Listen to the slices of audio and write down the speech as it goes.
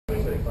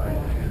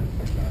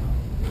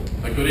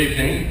Good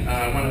evening.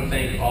 I want to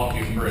thank all of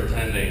you for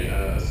attending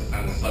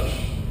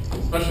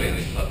especially on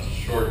such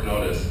short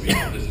notice. We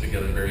put this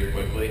together very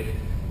quickly,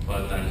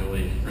 but I'm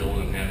really thrilled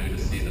and happy to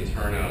see the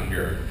turnout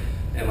here.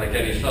 And like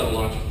any shuttle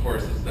launch, of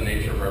course, it's the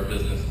nature of our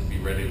business to be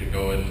ready to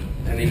go at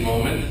any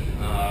moment.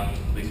 At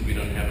least we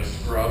don't have a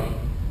scrub.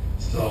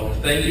 So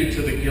thank you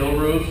to the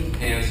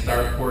Gilruth and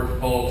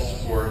Starport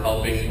folks for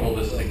helping pull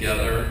this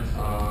together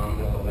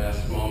at the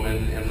last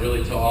moment, and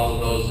really to all of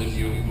those of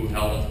you who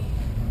helped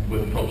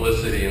with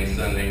publicity and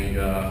sending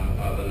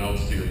the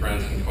notes to your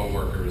friends and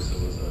coworkers.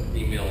 It was an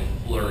email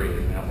flurry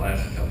in that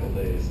last couple of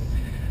days.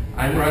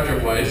 I'm Roger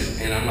Weiss,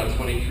 and I'm a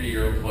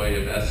 23-year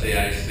employee of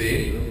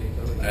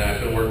SAIC. I've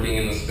been working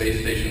in the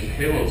Space Station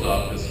Payloads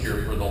Office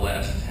here for the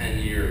last 10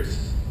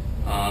 years.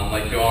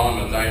 Like you all,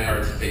 I'm a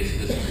diehard space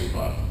history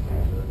buff.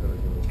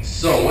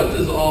 So what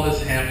does all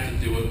this have to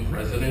do with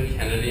President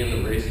Kennedy and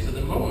the race to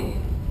the moon?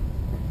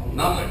 Well,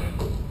 nothing.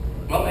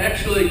 Well,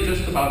 actually,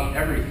 just about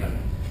everything.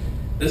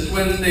 This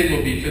Wednesday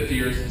will be 50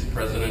 years since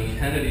President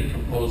Kennedy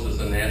proposed as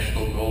a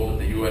national goal that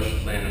the U.S.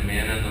 should land a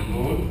man on the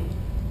moon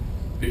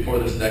before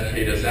this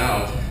decade is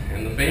out.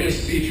 And the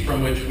famous speech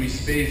from which we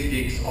space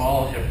geeks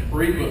all have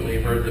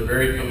frequently heard the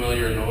very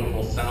familiar and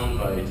notable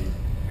soundbite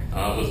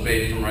was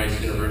made from Rice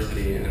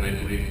University, and I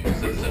believe,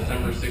 was it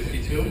September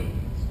 62?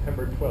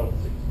 September 12th.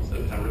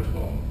 September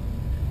 12th.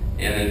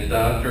 And in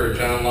Dr.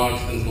 John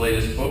Logsdon's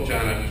latest book,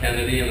 John F.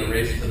 Kennedy and the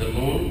Race to the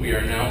Moon, we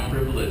are now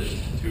privileged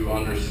to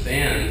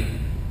understand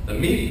the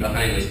meat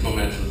behind this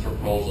momentous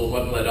proposal,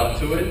 what led up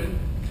to it,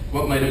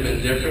 what might have been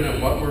different,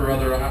 and what were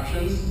other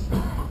options,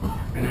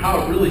 and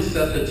how it really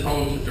set the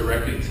tone to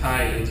directly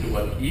tie into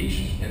what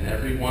each and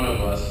every one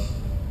of us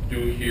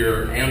do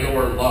here and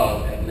or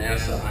love at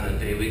NASA on a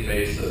daily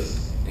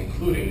basis,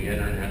 including the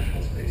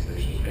International Space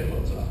Station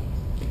Payloads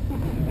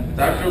Office.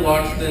 Dr.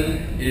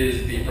 Logsdon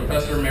is the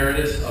Professor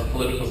Emeritus of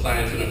Political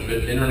Science and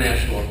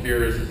International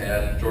Affairs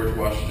at George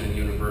Washington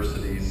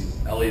University's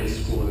Elliott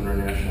School of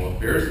International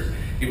Affairs.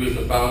 He was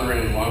the founder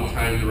and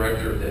longtime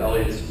director of the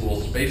Elliott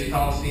School Space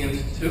Policy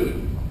Institute,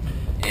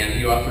 and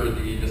he authored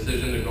the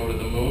Decision to Go to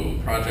the Moon,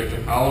 Project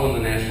Apollo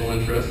in the National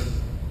Interest,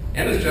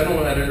 and is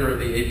general editor of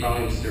the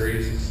 8-volume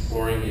series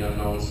Exploring the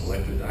Unknown,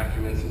 Selected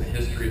Documents in the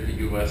History of the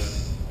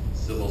U.S.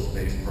 Civil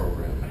Space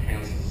Program, a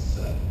handsome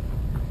set,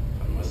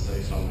 I must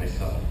say so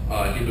myself.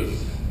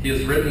 He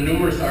has written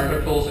numerous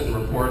articles and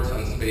reports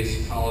on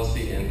space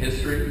policy and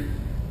history,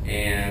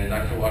 and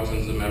Dr. Logsdon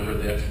is a member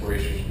of the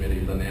Exploration Committee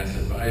of the NASA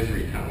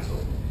Advisory Council.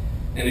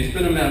 And he's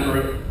been a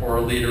member or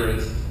a leader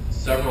in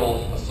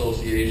several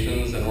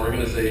associations and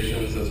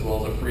organizations, as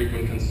well as a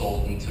frequent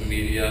consultant to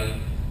media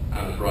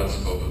on a broad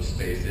scope of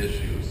space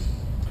issues.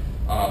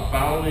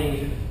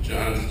 Following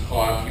John's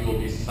talk, he will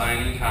be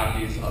signing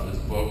copies of his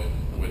book,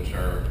 which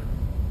are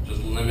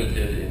just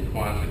limited in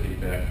quantity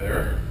back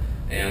there,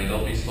 and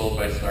they'll be sold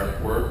by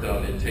Starport. They'll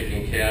be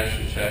taking cash,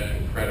 a check,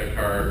 and credit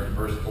card,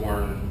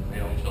 firstborn,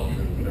 male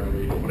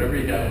children, whatever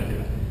you got with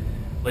you.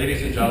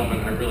 Ladies and gentlemen,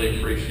 I really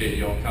appreciate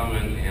you all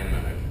coming, and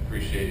I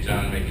appreciate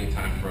John making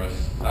time for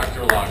us.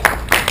 Dr. Logsdon.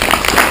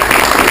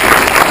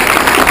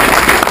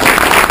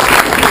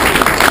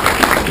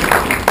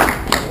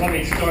 Let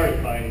me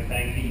start by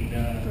thanking,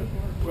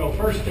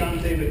 first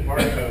John David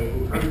Barco,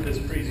 who heard this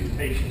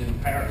presentation in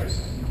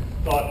Paris and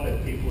thought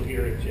that people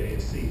here at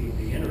JSC would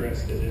be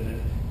interested in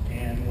it.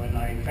 And when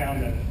I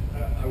found that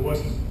I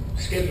wasn't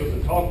scheduled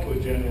to talk to a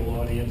general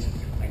audience,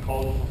 I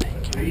called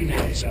or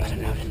emailed John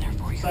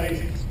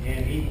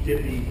and he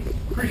did the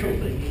crucial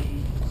thing.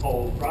 He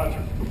called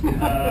Roger.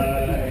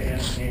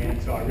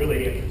 And so I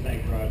really have to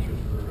thank Roger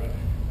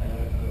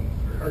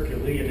for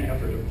Herculean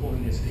effort of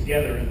pulling this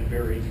together in a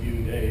very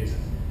few days.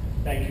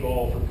 Thank you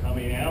all for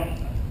coming out.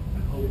 I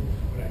hope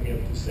what I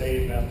have to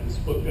say about this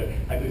book that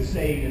I was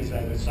saying as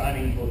I was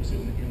signing books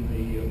in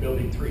the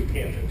Building 3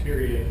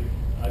 cafeteria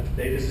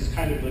today. This is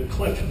kind of the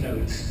cliff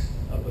notes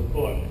of the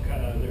book.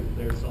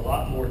 There's a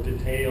lot more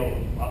detail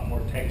and a lot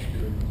more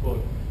texture in the book,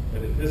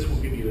 but this will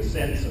give you a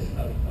sense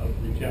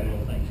of the general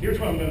things. Here's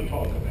what I'm going to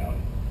talk about.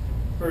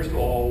 First of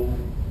all,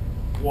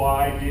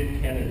 why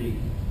did Kennedy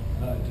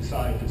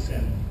decide to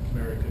send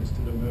Americans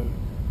to the moon?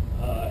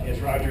 As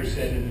Roger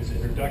said in his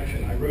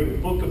introduction, I wrote a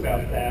book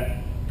about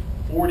that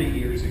 40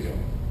 years ago,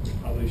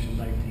 published in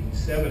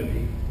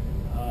 1970,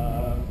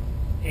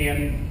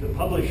 and the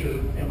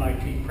publisher,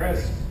 MIT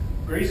Press,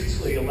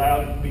 graciously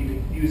allowed me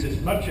to use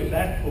as much of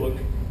that book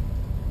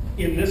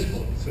in this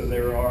book. So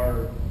there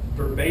are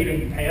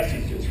verbatim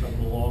passages from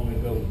the long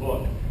ago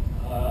book.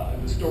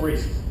 The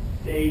stories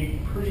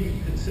stayed pretty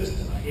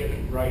consistent. I had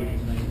it right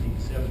in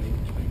 1970,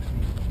 which makes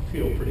me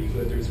feel pretty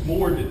good. There's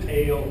more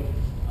detail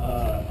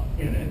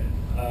in it.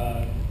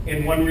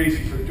 And one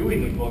reason for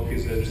doing the book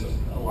is there's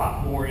a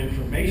lot more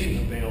information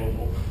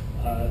available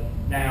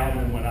now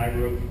than when I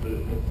wrote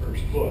the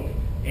first book.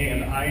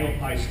 And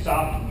I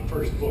stopped in the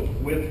first book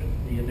with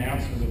the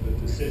announcement of the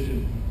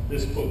decision.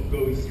 This book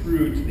goes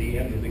through to the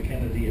end of the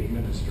Kennedy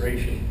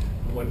administration,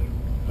 what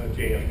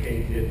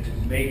JFK did to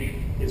make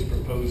his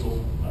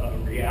proposal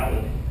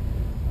reality.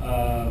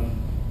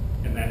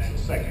 And that's the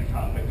second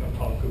topic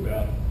I'll talk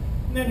about.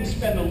 And then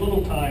spend a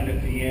little time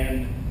at the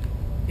end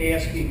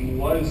asking,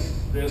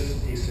 was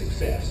this a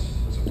success?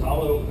 Was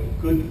Apollo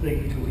a good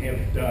thing to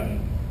have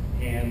done?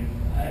 And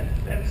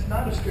that's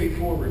not a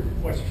straightforward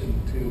question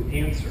to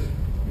answer.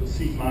 You'll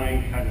see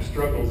my kind of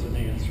struggles in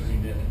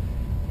answering it.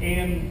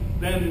 And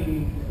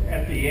then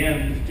at the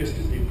end, just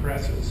to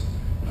depress us,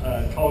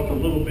 talk a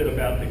little bit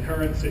about the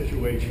current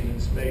situation in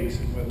space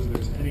and whether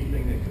there's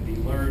anything that could be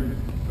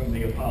learned from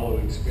the Apollo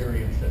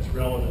experience that's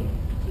relevant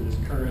to this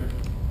current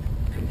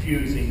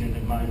confusing and,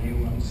 in my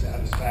view,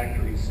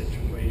 unsatisfactory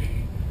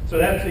situation. So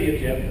that's the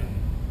agenda.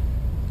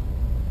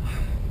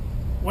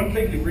 One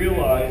thing to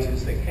realize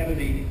is that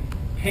Kennedy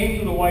came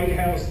to the White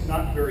House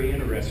not very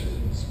interested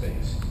in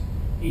space.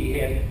 He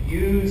had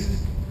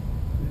used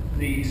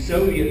the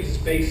Soviet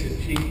space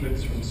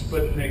achievements from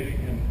Sputnik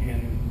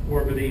and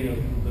orbiting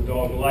of the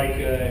dog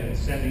Laika and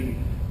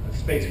sending a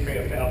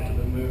spacecraft out to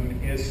the moon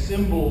as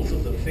symbols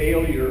of the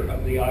failure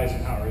of the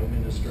Eisenhower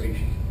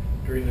administration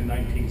during the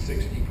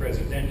 1960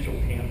 presidential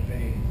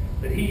campaign,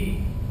 that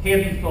he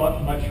hadn't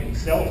thought much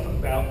himself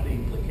about the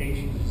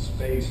implications of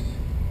space.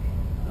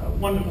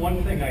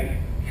 One thing I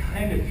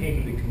kind of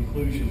came to the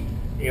conclusion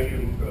after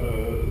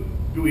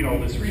doing all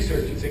this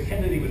research is that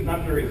Kennedy was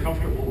not very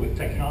comfortable with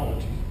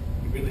technology.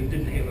 He really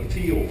didn't have a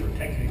feel for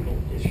technical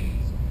issues.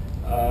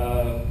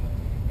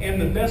 And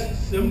the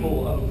best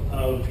symbol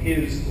of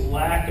his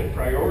lack of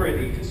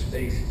priority to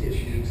space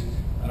issues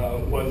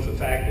was the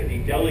fact that he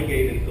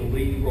delegated the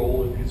lead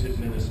role in his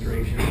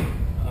administration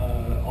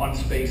on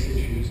space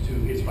issues to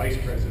his vice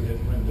president,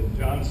 Lyndon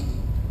Johnson,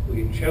 who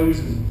he had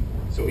chosen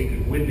so he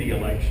could win the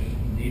election.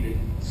 He needed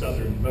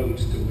Southern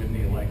votes to win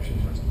the election.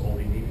 First of all,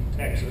 he needed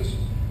Texas.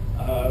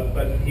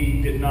 But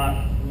he did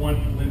not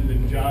want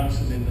Lyndon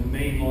Johnson in the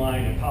main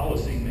line of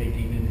policy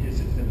making in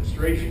his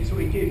administration, so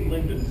he gave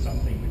Lyndon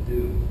something to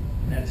do,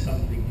 and that's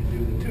something to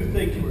do. The two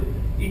things were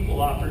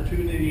equal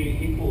opportunity,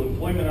 equal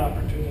employment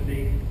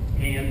opportunity,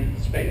 and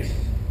space.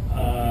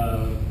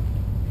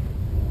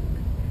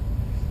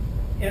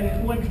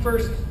 And when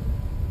first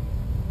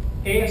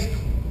asked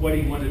what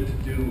he wanted to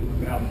do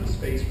about the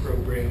space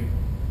program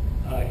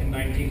in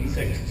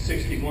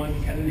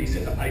 1961, Kennedy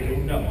said, I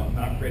don't know, I'm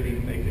not ready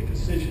to make a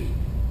decision.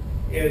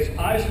 As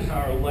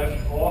Eisenhower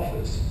left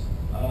office,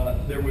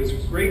 there was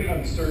great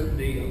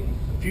uncertainty of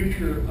the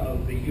future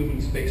of the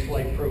human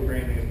spaceflight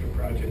program after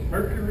Project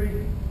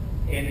Mercury,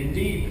 and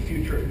indeed the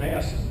future of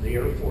NASA. The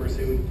Air Force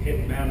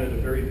had mounted a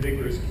very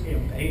vigorous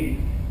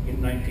campaign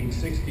in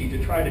 1960 to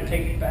try to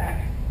take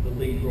back the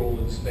lead role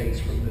in space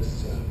from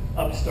this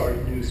upstart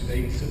new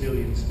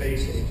civilian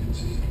space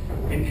agency.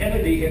 And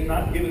Kennedy had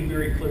not given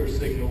very clear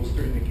signals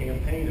during the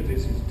campaign of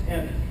his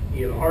intent.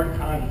 He had a hard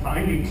time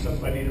finding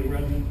somebody to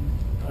run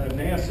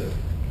NASA.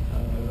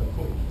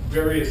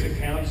 Various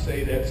accounts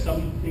say that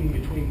something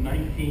between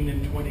 19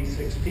 and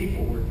 26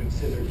 people were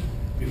considered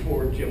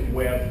before James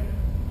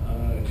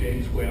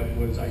Webb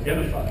was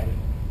identified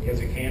as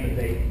a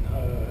candidate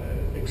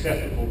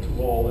acceptable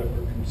to all that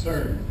were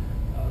concerned.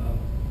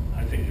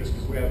 I think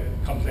Mr. Webb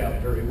comes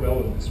out very well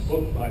in this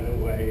book, by the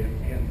way,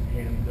 and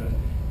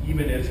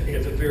even as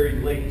a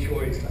very late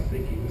choice, I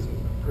think he was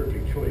a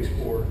perfect choice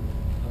for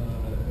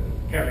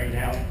carrying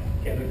out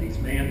Kennedy's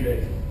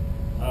mandate.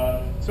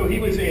 So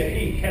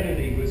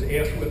Kennedy was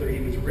asked whether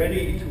he was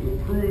ready to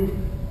approve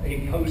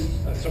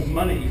some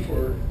money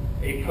for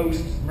a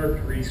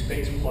post-Mercury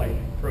spaceflight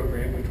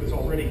program, which was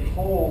already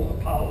called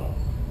Apollo.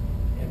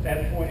 At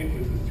that point, it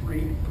was a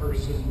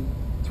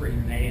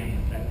three-man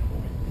at that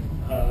point,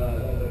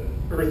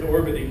 Earth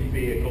orbiting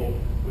vehicle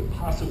with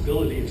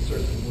possibility of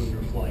certain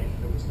lunar flight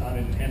that was not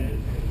intended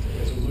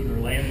as a lunar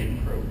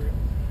landing program.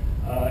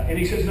 And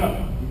he says, no,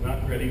 I'm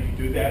not ready to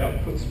do that. I'll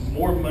put some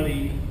more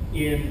money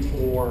in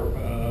for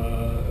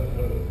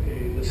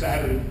the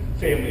Saturn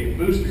family of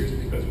boosters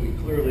because we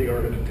clearly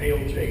are in a tail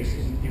chase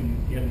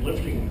in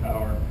lifting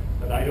power,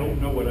 but I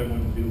don't know what I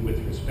want to do with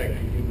respect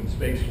to human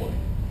spaceflight.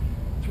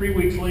 3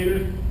 weeks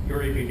later,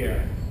 Yuri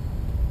Gagarin.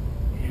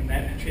 And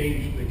that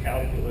changed the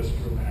calculus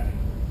dramatically.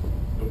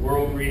 The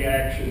world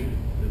reaction,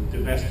 the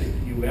domestic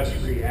US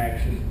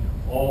reaction,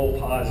 all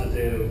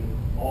positive,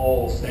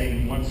 all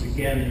saying once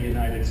again the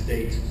United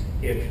States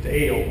had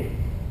failed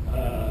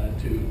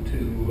to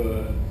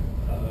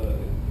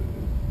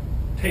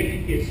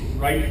take its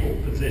rightful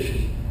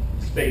position,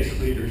 space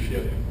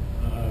leadership.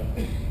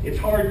 It's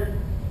hard,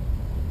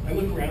 I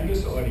look around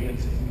this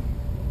audience and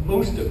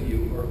most of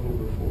you are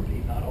over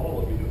 40, not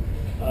all of you.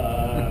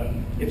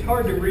 It's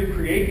hard to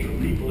recreate for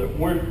people that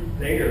weren't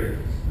there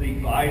the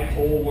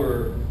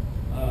bipolar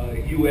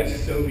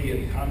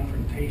US-Soviet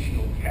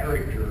confrontational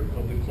character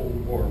of the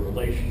Cold War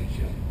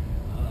relationship.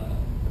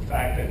 The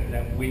fact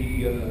that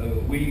we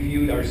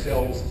viewed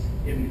ourselves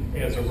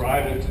as a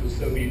rival to the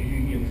Soviet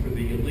Union for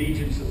the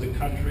allegiance of the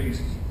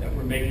countries that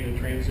were making a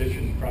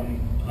transition from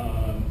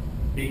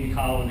being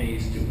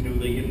colonies to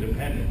newly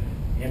independent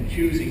and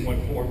choosing what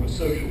form of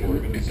social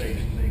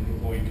organization they were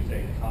going to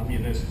take,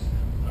 communist,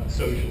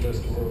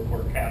 socialist,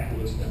 or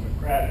capitalist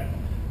democratic.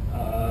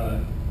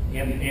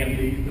 And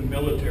the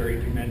military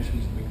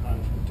dimensions of the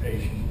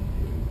confrontation.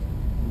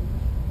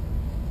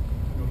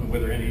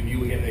 whether any of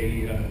you had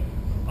a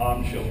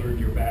bomb shelter in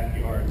your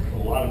backyard. A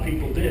lot of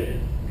people did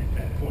at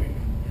that point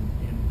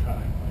in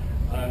time.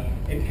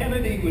 And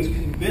Kennedy was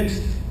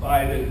convinced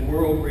by the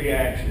world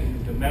reaction,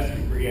 the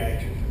domestic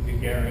reaction to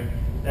Gagarin,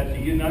 that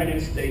the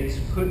United States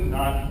could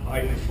not,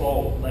 by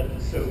default, let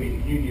the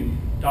Soviet Union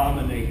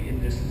dominate in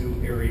this new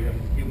area of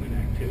human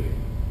activity.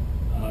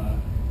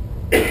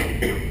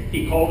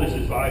 He called his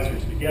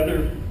advisors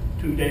together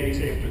 2 days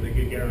after the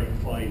Gagarin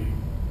flight.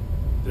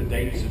 The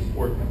date's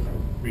important for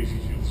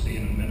reasons you'll see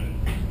in a minute.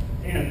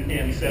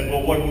 And said,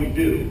 well, what do we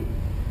do?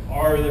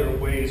 Are there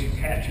ways of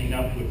catching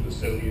up with the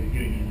Soviet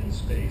Union in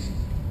space?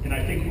 And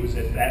I think it was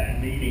at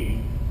that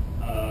meeting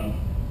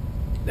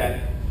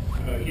that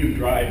Hugh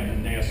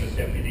Dryden, the NASA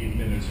deputy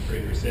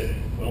administrator, said,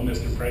 well,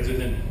 Mr.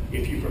 President,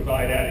 if you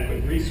provide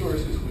adequate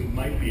resources, we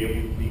might be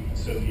able to beat the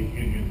Soviet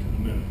Union to the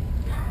moon.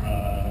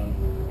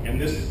 And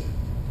this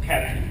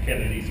captured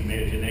Kennedy's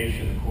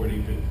imagination,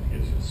 according to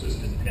his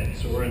assistant, Ted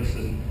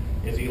Sorensen.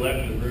 As he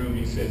left the room,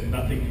 he said,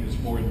 nothing is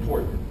more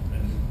important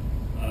than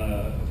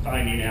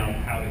finding out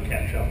how to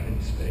catch up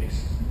in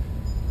space.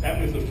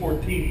 That was the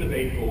 14th of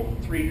April.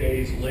 3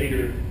 days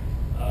later,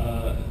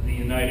 the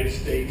United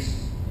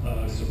States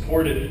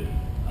supported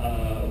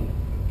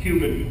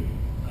Cuban,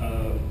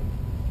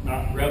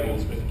 not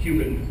rebels, but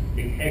Cuban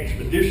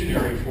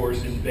expeditionary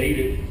force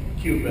invaded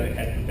Cuba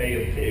at the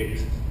Bay of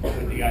Pigs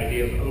with the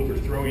idea of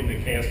overthrowing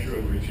the Castro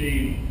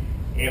regime.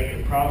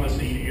 After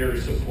promising air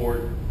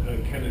support,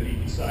 Kennedy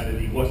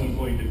decided he wasn't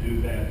going to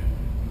do that.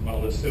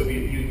 While the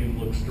Soviet Union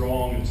looked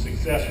strong and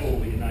successful,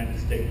 the United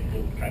States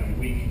looked kind of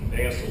weak and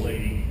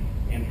vacillating,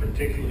 and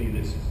particularly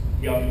this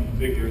young,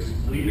 vigorous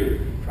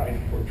leader trying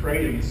to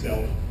portray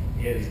himself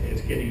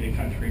as getting the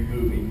country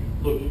moving,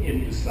 looked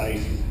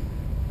indecisive.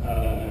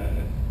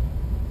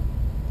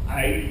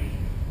 I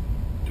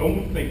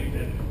don't think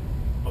that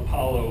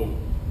Apollo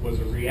was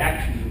a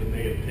reaction to the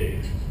Bay of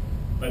Pigs,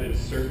 but it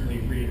certainly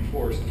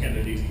reinforced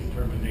Kennedy's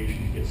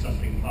determination to get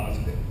something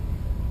positive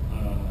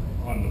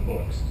on the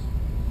books.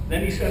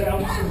 Then he set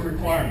out some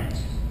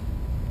requirements.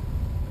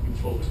 You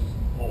folks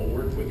all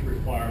work with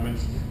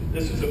requirements.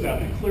 This is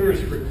about the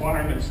clearest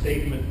requirement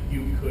statement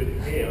you could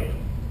have.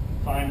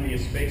 Find me a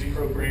space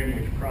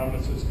program which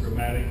promises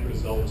dramatic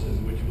results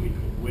in which we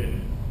could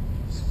win.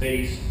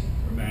 Space,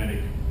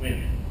 dramatic,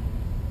 win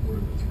were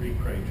the three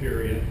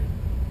criteria.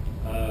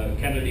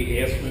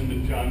 Kennedy asked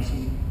Lyndon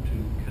Johnson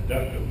to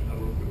conduct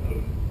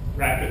a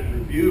rapid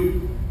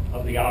review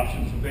of the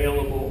options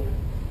available.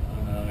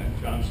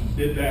 Johnson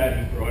did that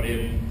and brought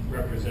in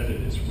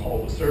representatives from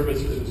all the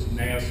services,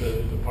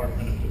 NASA,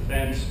 Department of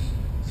Defense,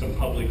 some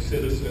public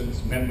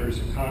citizens, members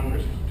of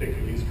Congress,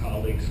 particularly his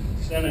colleagues in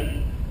the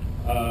Senate.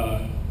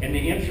 And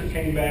the answer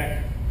came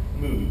back,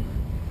 moon.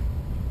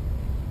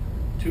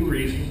 2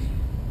 reasons.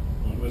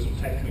 One was a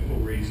technical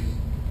reason,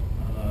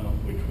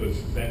 which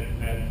was that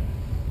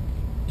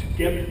to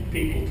get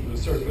people to the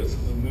surface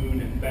of the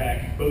moon and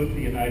back, both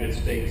the United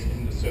States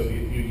and the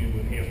Soviet Union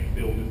would have to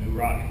build a new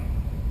rocket.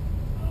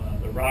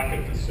 The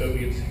rocket the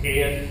Soviets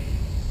had,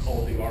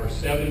 called the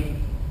R-7,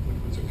 which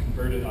was a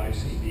converted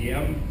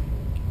ICBM,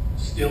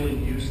 still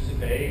in use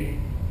today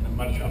in a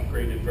much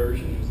upgraded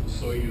version, is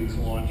the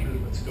Soyuz launcher,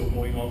 but still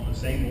going off the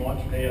same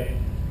launch pad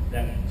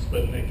that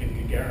Sputnik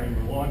and Gagarin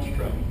were launched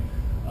from,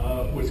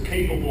 was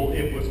capable,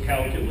 it was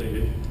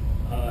calculated,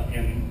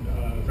 and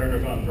Wernher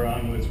von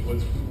Braun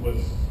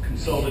was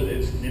consulted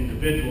as an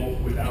individual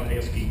without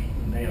asking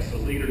the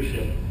NASA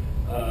leadership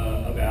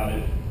about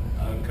it,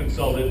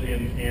 consulted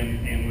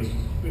and was,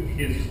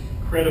 his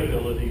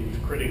credibility was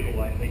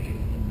critical, I think,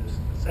 in this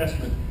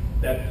assessment,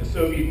 that the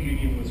Soviet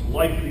Union was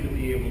likely to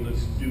be able to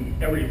do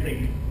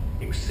everything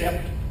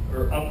except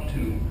or up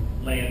to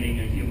landing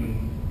a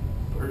human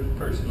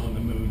person on the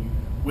moon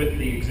with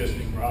the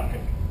existing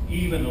rocket,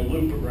 even a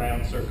loop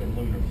around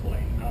circumlunar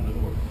flight,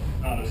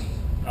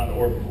 not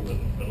orbital,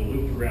 but a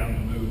loop around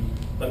the moon,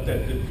 but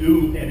that to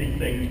do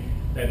anything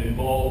that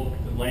involved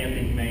the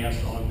landing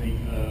mass on the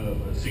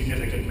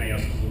significant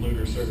mass of the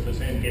lunar surface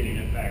and getting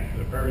it back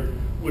to the Earth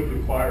would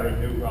require a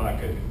new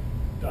rocket.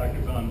 Dr.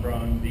 von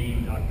Braun,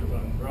 Dr.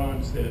 von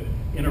Braun said,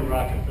 in a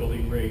rocket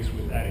building race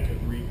with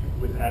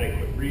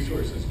adequate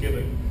resources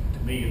given to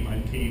me and my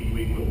team,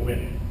 we will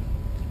win.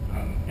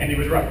 And he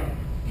was right.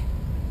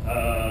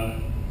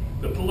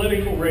 The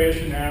political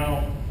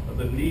rationale of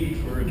the need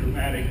for a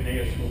dramatic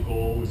national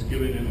goal was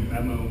given in a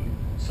memo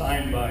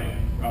signed by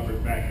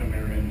Robert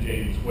McNamara and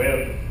James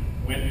Webb,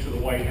 went to the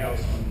White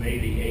House on May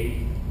the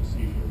 8th, we'll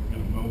see for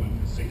in a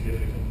moment a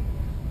significant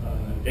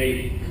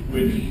date,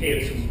 which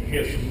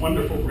has some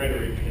wonderful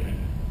rhetoric in it.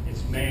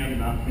 It's man,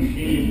 not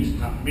machines,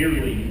 not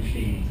merely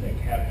machines, that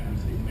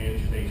captures the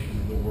imagination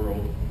of the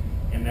world,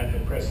 and that the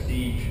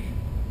prestige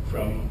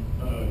from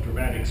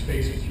dramatic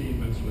space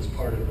achievements was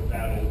part of the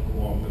battle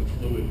along the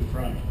fluid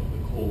front of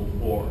the Cold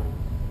War.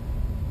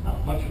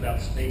 Not much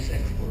about space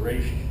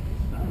exploration,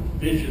 not a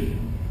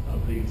vision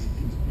of the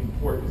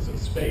importance of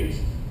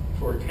space.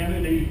 For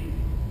Kennedy,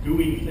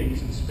 doing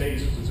things in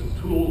space was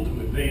a tool to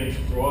advance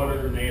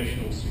broader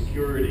national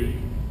security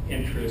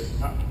interests,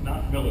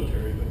 not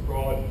military, but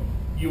broad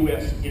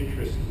U.S.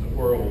 interest in the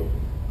world,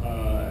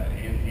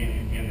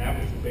 and that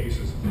was the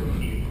basis of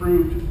it. He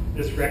approved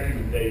this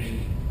recommendation.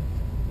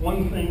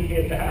 One thing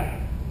had to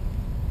happen,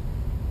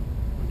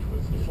 which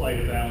was the flight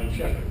of Alan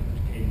Shepard,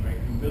 which came right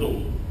in the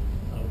middle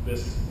of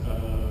this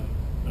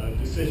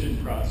decision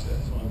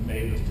process on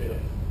May the 5th.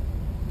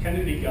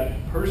 Kennedy got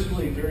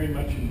personally very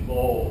much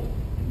involved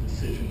in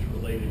decisions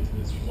related to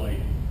this flight.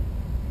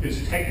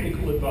 His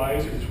technical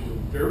advisors were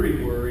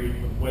very worried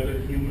of whether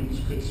humans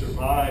could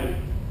survive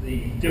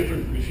the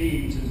different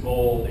regimes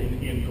involved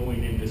in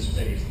going into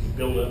space, the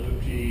buildup of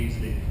Gs,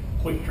 the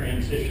quick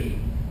transition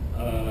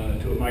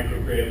to a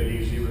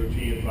microgravity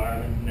zero-G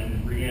environment, and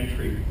then the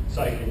re-entry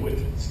cycle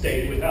with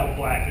state without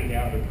blacking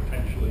out or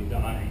potentially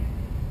dying.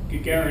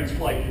 Gagarin's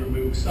flight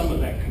removed some of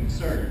that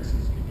concern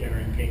since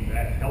Gagarin came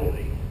back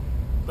healthy.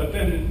 But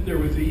then there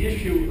was the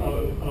issue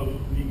of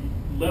the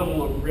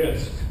level of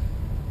risk.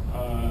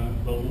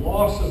 The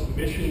loss of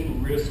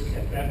mission risk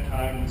at that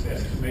time was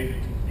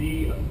estimated to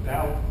be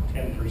about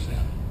 10%,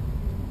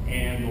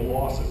 and the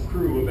loss of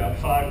crew about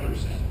 5%.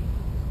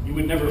 You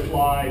would never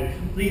fly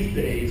these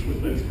days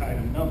with those kind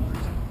of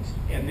numbers.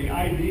 And the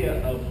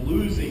idea of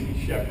losing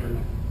Shepard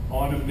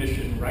on a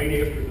mission right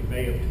after the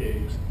Bay of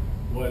Pigs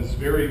was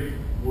very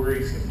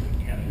worrisome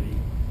to Kennedy,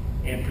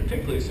 and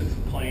particularly since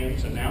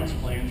the announced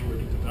plans were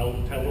to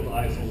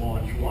televise the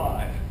launch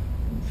live.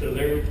 So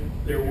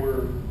there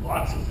were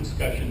lots of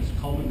discussions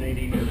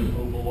culminating in the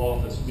Oval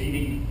Office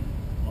meeting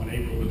on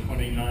April the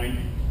 29th,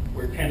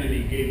 where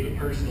Kennedy gave his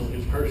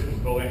personal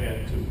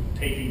go-ahead to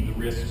taking the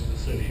risks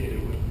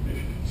associated with the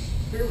mission.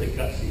 Fairly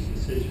gutsy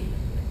decision.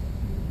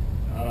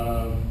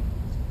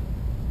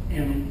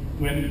 And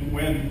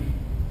when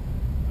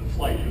the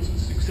flight was a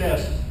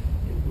success,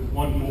 it was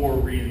one more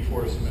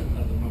reinforcement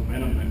of the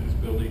momentum that was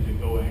building to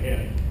go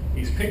ahead.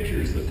 These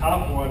pictures, the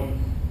top one,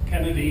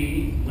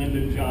 Kennedy,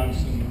 Lyndon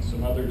Johnson,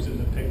 some others in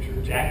the picture.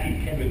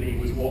 Jackie Kennedy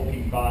was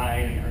walking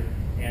by,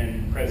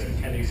 and President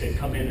Kennedy said,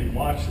 "Come in and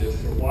watch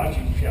this." They're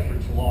watching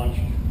Shepard's launch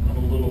on a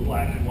little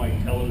black and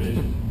white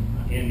television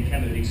in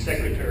Kennedy's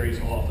secretary's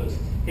office.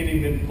 It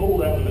had been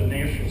pulled out of the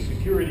National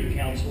Security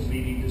Council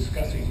meeting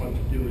discussing what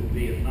to do in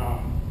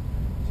Vietnam.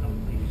 Some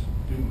things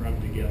do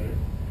run together.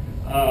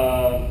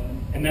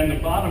 And then the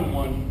bottom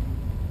one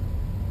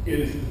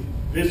is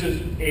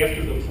visit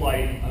after the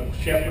flight of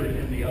Shepard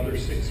and the other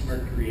 6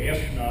 Mercury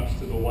astronauts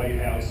to the White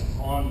House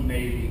on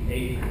May the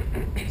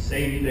 8th,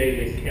 same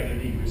day that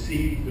Kennedy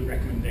received the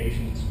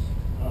recommendations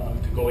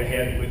to go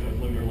ahead with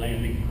a lunar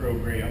landing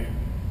program.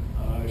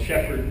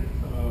 Shepard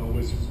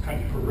was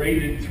kind of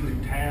paraded through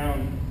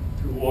town,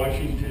 through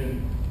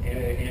Washington,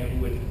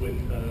 and with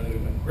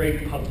a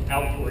great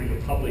outpouring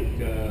of public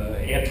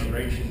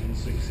admiration and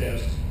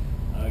success.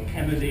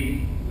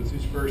 Kennedy was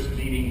his first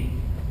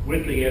meeting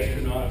with the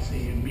astronauts.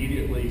 He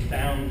immediately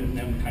found in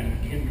them kind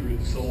of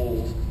kindred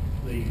souls.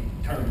 The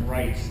term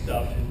right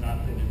stuff had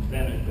not been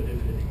invented, but if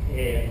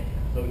it had,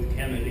 both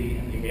Kennedy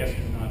and the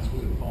astronauts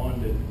would have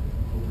bonded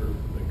over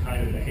the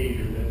kind of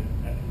behavior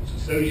that was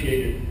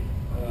associated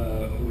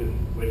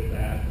with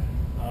that.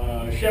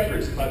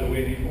 Shepard's, by the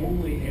way, the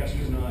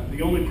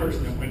only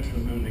person that went to the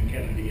moon that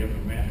Kennedy ever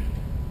met.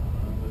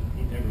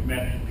 He never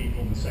met the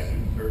people in the second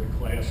and third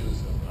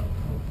classes of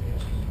the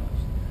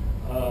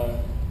astronauts.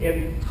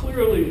 And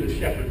clearly the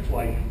Shepard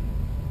flight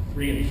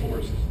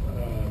reinforced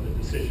the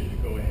decision to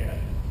go ahead.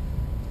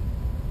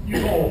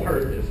 You've all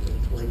heard this, but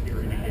it's worth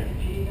hearing again.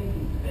 Achievements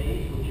in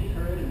space which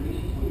occurred in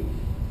recent weeks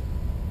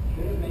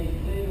should have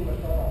made clear to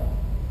us all,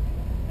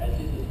 as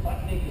did the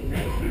Sputnik in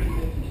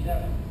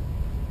 1957,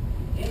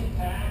 the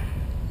impact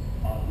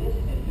of this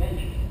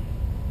invention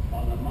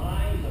on the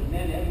minds of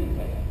men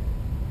everywhere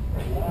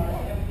who are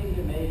attempting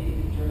to make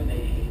a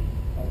determination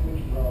of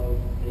which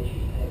road they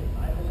should take.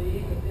 I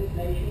believe that this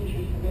nation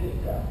should commit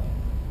itself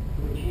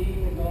to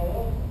achieving the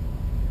goal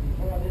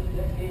before this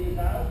decade is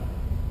out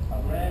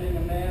of landing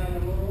a man on the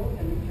moon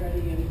and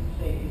returning him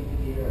safely to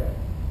the Earth.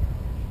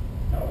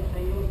 No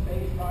single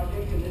space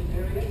project in this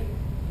period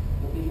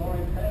will be more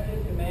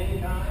impressive to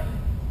mankind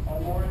or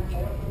more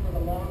important for the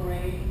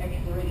long-range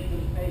exploration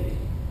of space.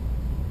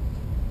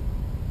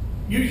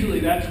 Usually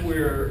that's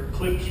where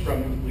clips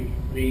from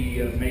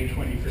the May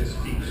 25th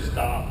speech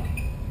stopped.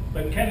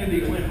 But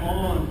Kennedy went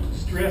on to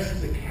stress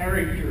the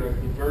character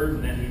of the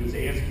burden that he was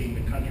asking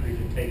the country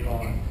to take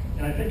on.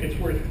 And I think it's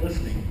worth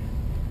listening.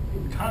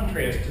 In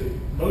contrast to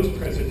most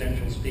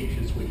presidential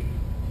speeches, which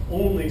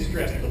only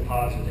stress the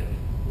positive,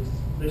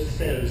 this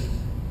says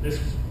this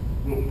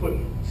will put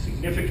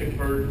significant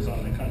burdens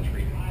on the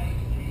country.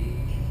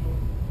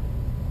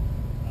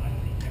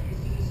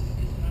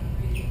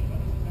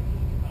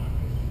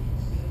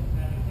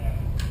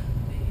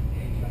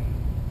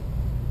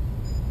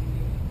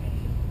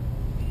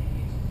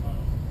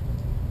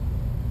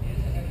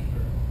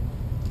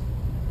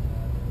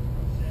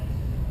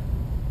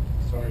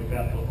 Sorry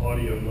about the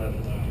audio level,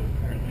 but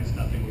apparently there's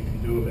nothing we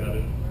can do about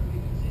it.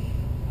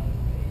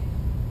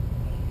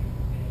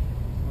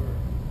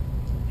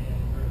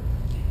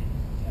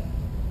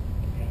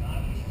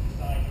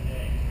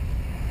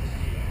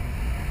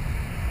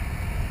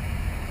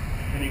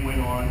 And he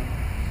went on.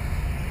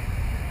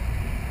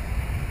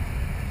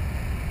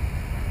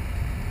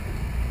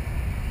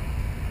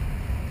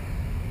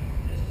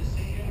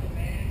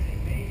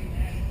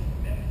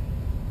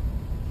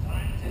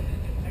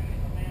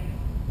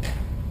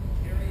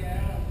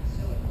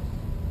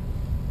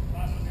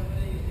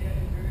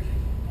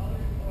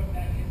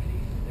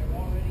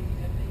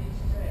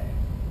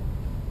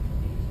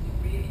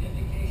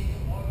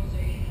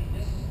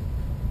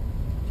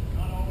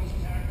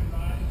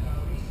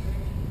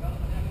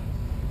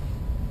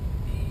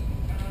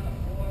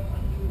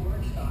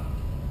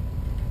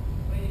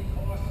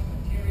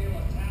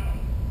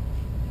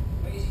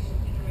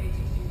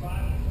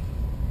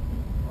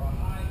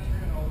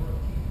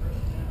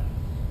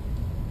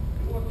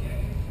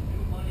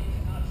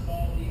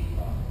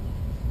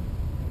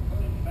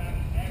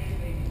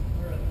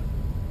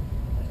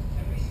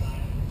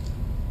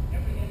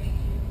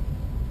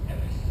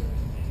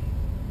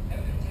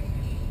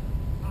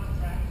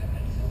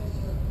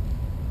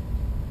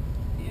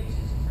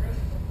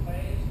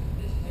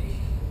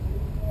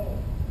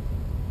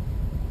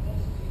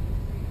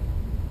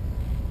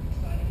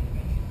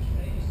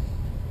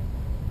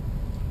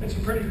 it's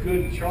a pretty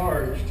good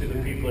charge to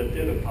the people that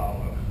did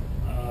Apollo.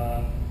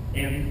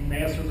 And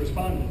NASA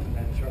responded to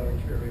that charge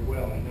very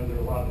well. I know there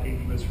are a lot of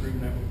people in this room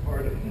that were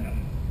part of that.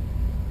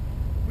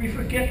 We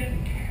forget,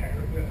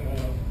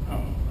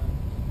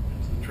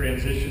 that's the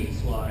transition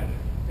slide.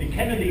 And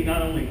Kennedy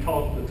not only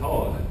talked the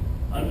talk,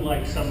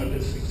 unlike some of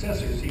his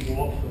successors, he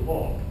walked the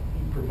walk.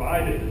 He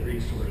provided the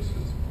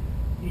resources.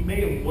 He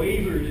may have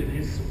wavered in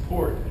his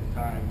support at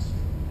times,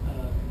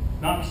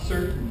 not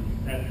certain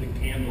that the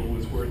candle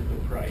was worth the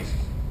price.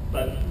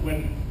 But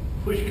when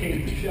push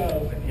came to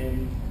shove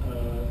and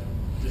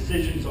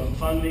decisions on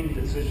funding,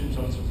 decisions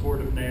on support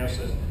of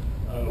NASA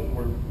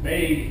were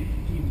made,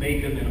 he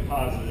made them in a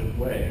positive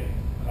way.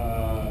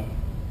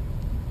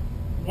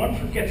 One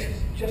forgets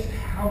just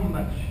how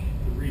much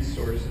the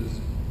resource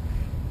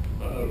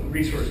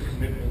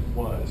commitment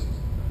was.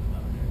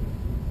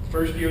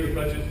 First year the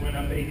budget went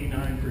up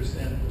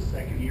 89%, the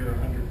second year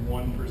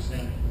 101%,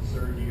 the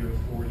third year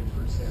 40%.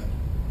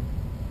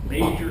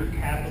 Major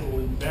capital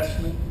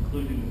investment,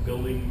 including the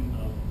building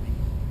of the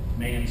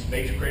Manned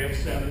Spacecraft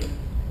Center,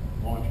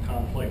 Launch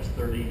Complex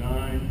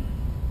 39,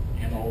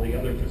 and all the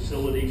other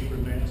facilities for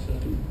NASA.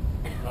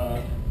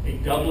 A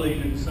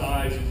doubling in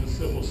size of the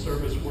civil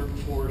service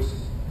workforce,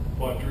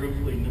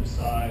 quadrupling in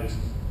size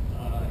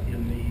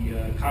in the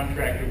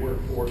contractor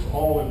workforce,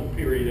 all in a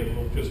period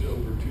of just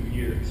over 2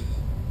 years.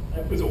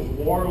 That was a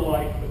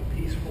warlike but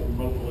peaceful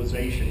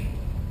mobilization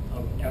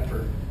of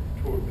effort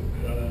toward,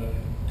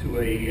 to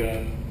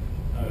a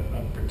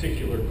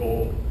particular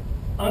goal,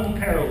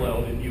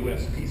 unparalleled in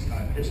U.S.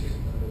 peacetime history,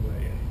 by the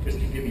way. Just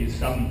to give you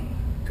some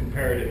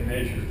comparative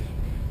measures,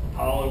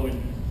 Apollo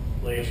in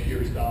last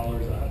year's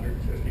dollars,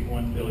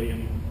 $151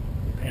 billion,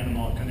 the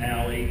Panama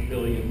Canal, $8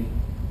 billion,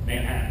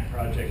 Manhattan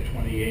Project,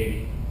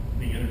 28,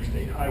 the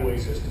interstate highway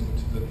system,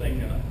 which is the thing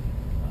that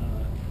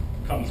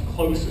comes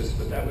closest,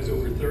 but that was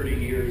over 30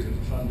 years and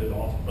funded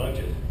off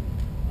budget,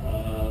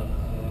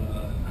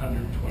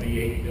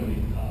 $128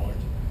 billion.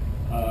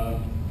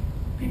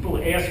 People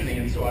ask me,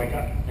 and so I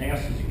got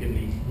asked to give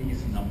me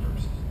these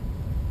numbers,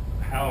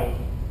 how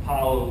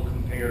Apollo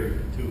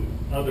compared to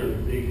other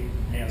big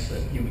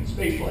NASA human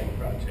spaceflight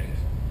projects.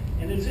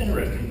 And it's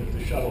interesting that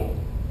the shuttle,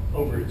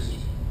 over its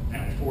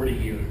now 40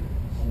 years,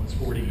 almost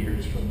 40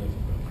 years from the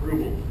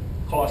approval,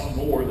 cost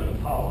more than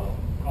Apollo.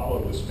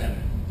 Apollo was spent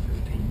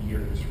 15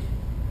 years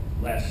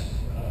less,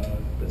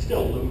 but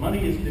still, the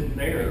money has been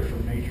there for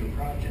major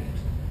projects.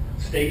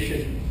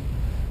 Station,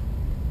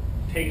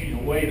 taking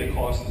away the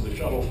cost of the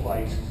shuttle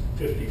flights,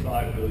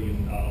 $55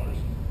 billion.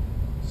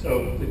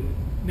 So the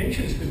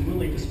nation's been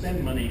willing to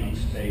spend money on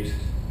space,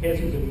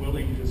 hasn't been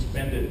willing to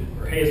spend it,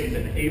 or hasn't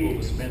been able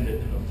to spend it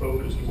in a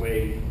focused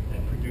way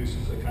that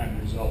produces the kind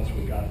of results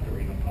we got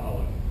during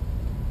Apollo.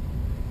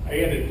 I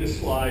added this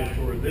slide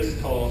for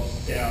this talk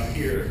down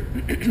here.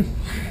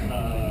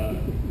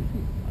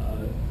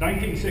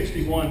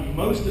 1961,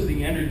 most of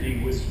the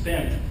energy was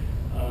spent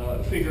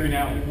figuring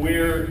out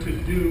where to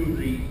do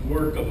the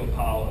work of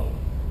Apollo.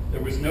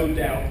 There was no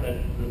doubt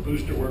that the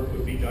booster work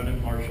would be done at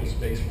Marshall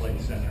Space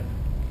Flight Center.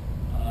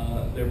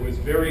 There was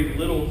very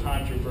little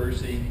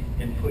controversy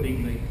in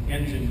putting the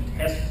engine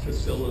test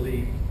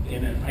facility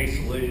in an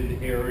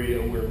isolated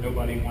area where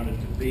nobody wanted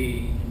to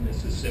be in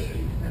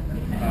Mississippi.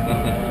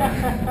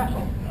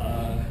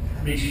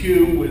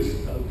 Michoud was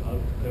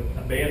an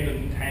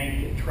abandoned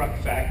tank and truck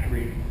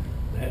factory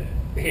that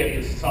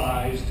had the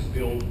size to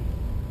build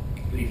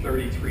the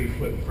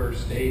 33-foot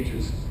first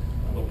stages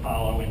of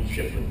Apollo and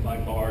ship them by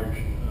barge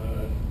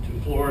to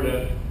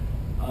Florida.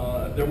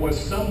 There was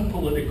some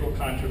political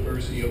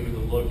controversy over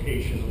the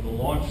location of the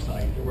launch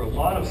site. There were a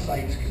lot of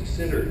sites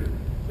considered.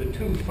 The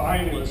two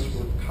finalists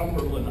were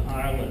Cumberland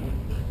Island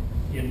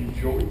in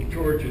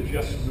Georgia,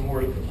 just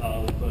north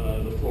of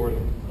the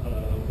Florida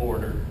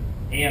border,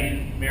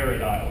 and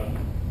Merritt Island,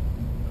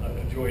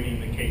 adjoining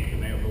the Cape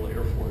Canaveral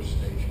Air Force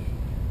Station.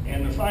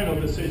 And the final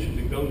decision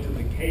to go to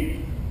the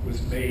Cape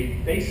was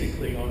made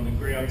basically on the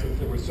grounds that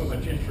there was so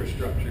much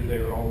infrastructure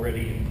there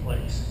already in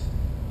place.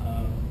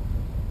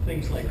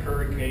 Things like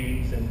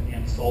hurricanes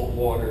and salt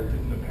water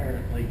didn't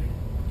apparently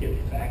get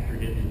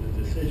factored into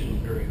the decision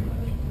very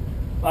much.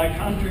 By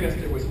contrast,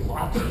 there was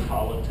lots of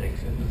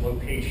politics in the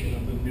location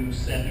of the new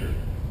center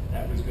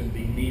that was going to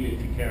be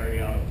needed to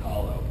carry out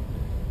Apollo.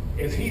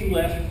 As he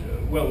left,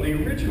 well, the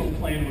original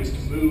plan was to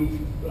move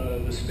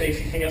the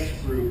Space Task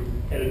Group,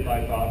 headed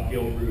by Bob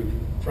Gilruth,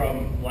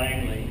 from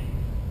Langley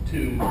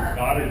to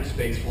Goddard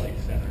Space Flight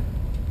Center.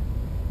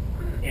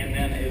 And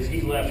then as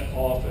he left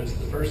office,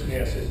 the first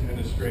NASA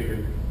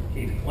administrator,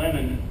 Keith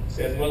Clemon,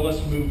 said, well,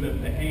 let's move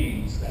them to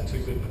Ames. That's a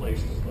good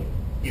place to put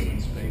human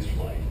space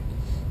flight.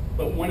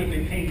 But when it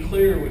became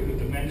clear with the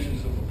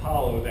dimensions of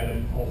Apollo that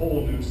a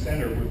whole new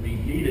center would be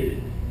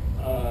needed,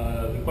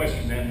 the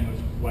question then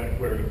was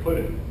where to put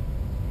it.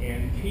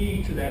 And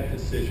key to that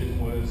decision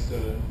was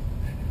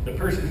the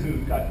person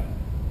who got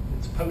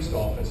its post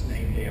office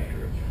named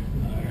after it,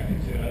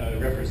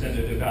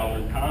 Representative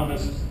Albert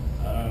Thomas.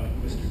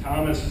 Mr.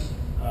 Thomas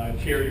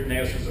chaired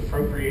NASA's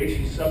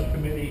Appropriations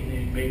Subcommittee, and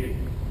he made it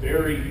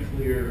very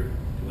clear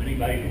to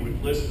anybody who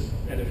would listen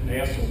that if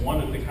NASA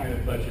wanted the kind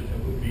of budget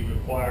that would be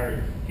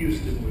required,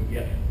 Houston would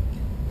get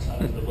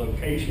the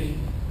location.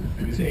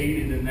 He was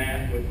aided in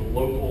that with the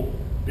local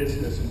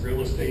business and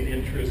real estate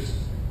interests,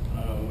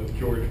 with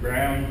George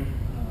Brown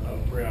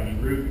of Brown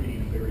and Root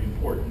being a very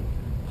important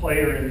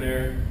player in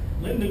there.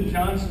 Lyndon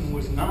Johnson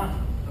was not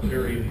a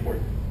very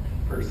important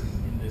person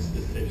in this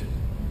decision.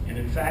 And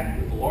in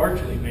fact, it was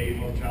largely made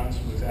while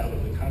Johnson was out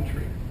of the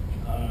country.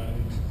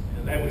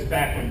 And that was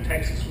back when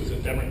Texas was a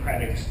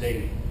Democratic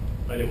state,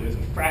 but it was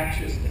a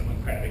fractious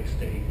Democratic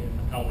state.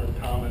 And Albert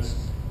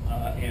Thomas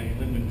and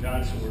Lyndon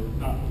Johnson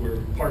were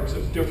parts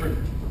of different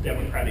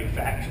Democratic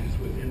factions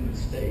within the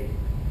state.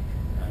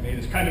 I mean,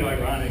 it's kind of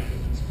ironic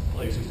that this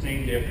place is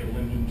named after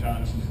Lyndon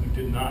Johnson, who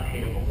did not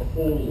have a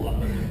whole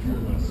lot of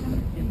influence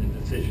in the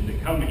decision to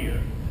come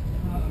here.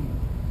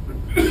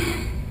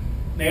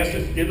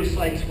 NASA did a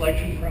site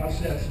selection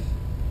process.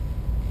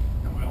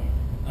 Well,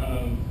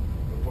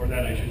 before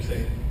that I should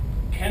say,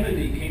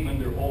 Kennedy came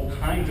under all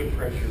kinds of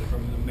pressure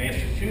from the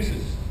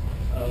Massachusetts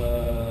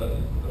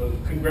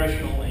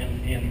congressional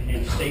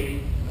and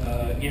state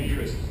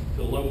interest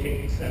to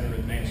locate the center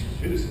in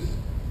Massachusetts.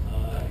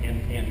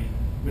 And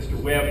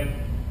Mr. Webb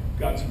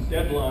got some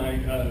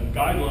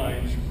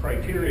guidelines,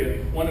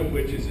 criteria, one of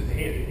which is it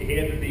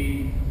had to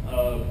be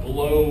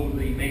below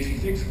the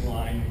Mason-Dixon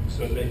line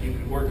so that you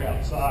could work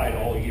outside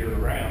all year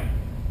round.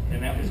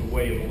 And that was a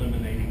way of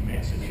eliminating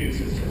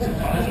Massachusetts as a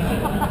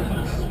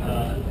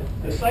possibility.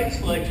 The site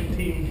selection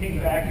team came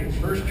back, its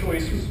first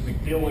choice was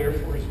MacDill Air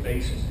Force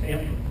Base in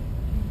Tampa,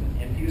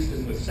 and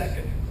Houston was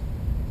second.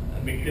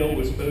 MacDill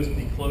was supposed to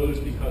be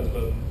closed because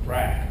of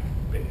BRAC,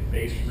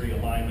 Base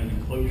Realignment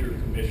and Closure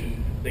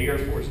Commission. The Air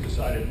Force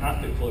decided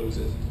not to close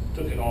it,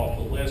 took it off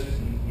the list,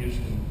 and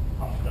Houston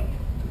popped up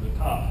to the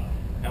top.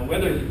 Now,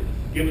 whether,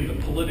 given the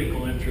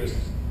political interest,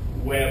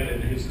 Webb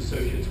and his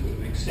associates would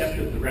have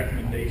accepted the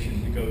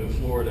recommendation to go to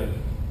Florida,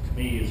 to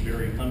me is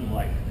very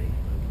unlikely.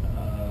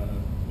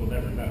 We'll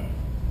never know.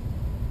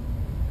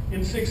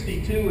 In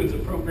 '62, as the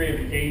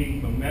program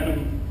gained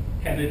momentum,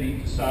 Kennedy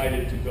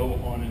decided to go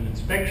on an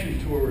inspection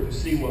tour to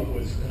see what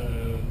was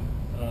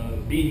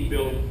being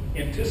built,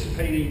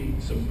 anticipating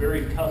some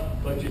very tough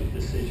budget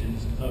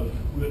decisions of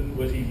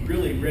was he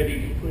really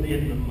ready to put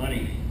in the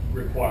money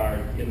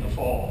required in the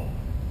fall.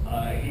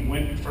 He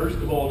went first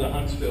of all to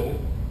Huntsville,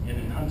 and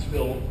in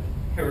Huntsville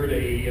heard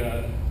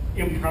a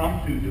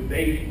impromptu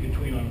debate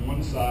between, on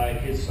one side,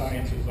 his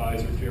science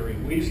advisor Jerry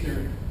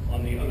Wiesner,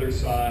 on the other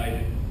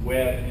side,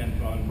 Webb and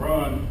von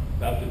Braun,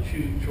 about the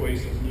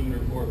choice of lunar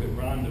orbit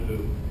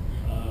rendezvous,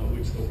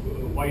 which the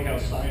White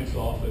House Science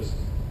Office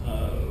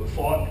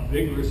fought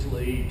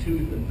vigorously,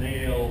 tooth and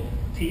nail,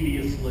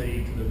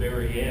 tediously to the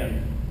very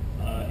end.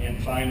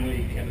 And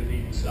finally,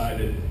 Kennedy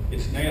decided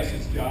it's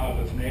NASA's job.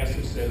 If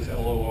NASA says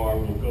LOR,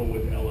 we'll go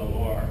with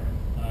LOR.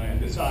 And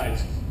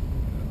besides,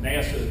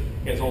 NASA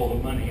has all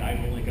the money.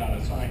 I've only got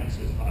a science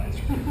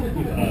advisor.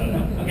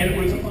 And it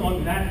was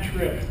on that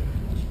trip,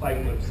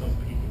 despite what some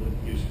people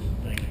used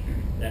to think,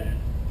 that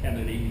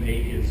Kennedy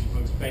made his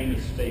most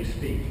famous space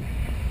speech.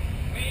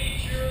 We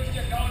choose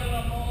to go to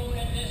the moon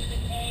in this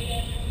decade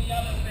and do the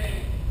other thing,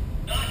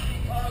 not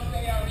because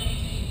they are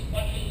easy,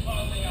 but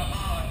because they are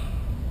hard.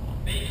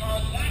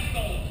 Because that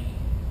goal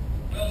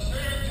will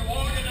serve to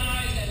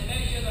organize and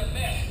measure the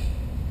best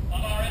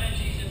of our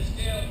energies and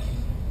skills.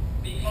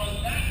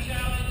 Because that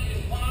challenge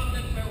is one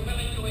that we're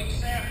willing to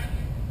accept,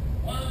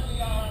 one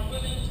we are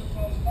unwilling to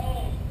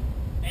postpone,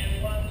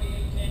 and one we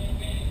intend to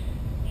win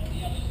on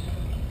the other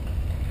side.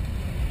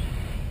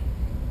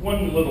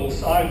 One little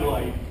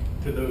sidelight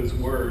to those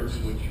words,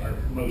 which are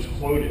most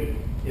quoted,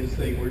 is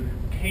they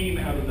came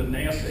out of the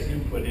NASA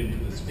input into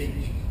the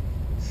speech.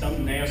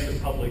 Some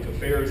NASA public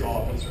affairs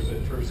officers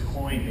at first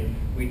coined it,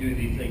 we do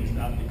these things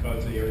not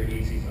because they are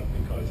easy, but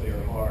because they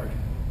are hard.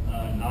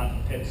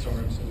 Not Ted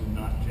Sorensen and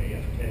not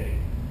JFK.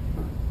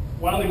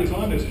 While he was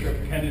on this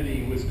trip,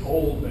 Kennedy was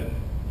told that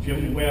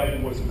Jim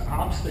Webb was an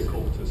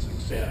obstacle to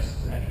success,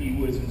 that he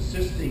was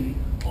insisting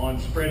on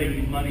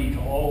spreading money to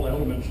all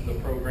elements of the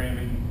program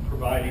and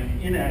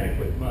providing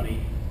inadequate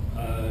money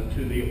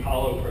to the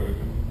Apollo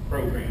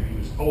program. He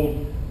was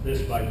told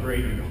this by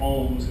Brainerd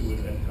Holmes, who was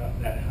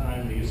at that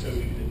time the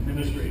Associate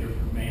Administrator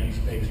for Manned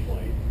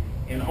Spaceflight.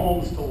 And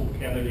Holmes told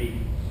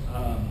Kennedy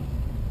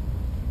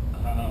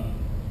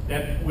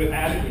that with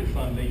adequate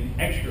funding,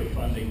 extra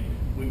funding,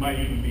 we might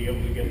even be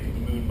able to get to the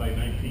moon by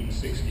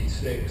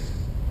 1966.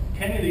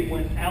 Kennedy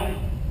went out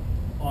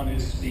on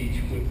his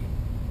speech with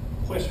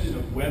the question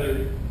of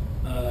whether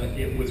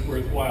it was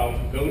worthwhile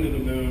to go to the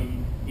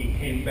moon. He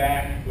came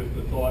back with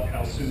the thought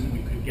how soon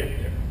we could get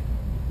there.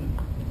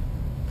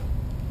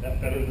 Is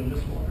that better than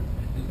this one?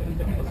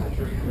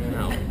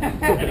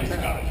 Any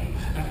scotches?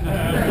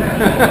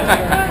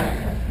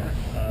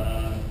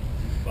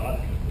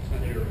 Vodka was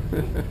clear.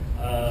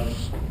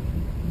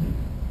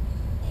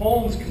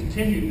 Holmes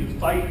continued to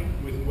fight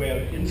with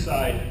Webb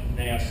inside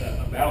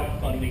NASA about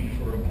funding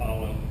for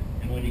Apollo,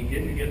 and when he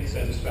didn't get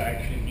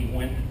satisfaction, he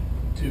went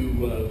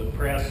to the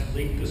press,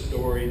 leaked a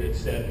story that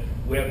said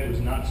Webb was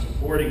not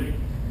supporting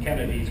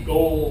Kennedy's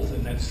goals,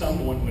 and that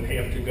someone would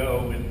have to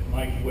go, and it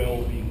might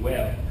well be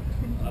Webb.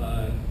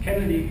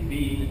 Kennedy,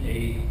 being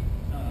a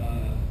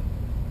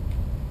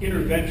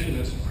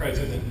interventionist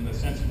president in the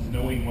sense of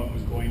knowing what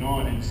was going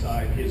on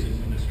inside his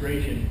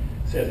administration,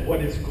 said, what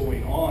is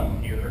going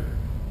on here?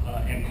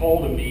 And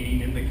called a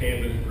meeting in the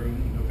cabinet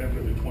room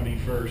November the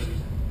 21st,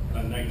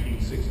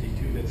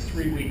 1962. That's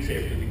 3 weeks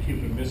after the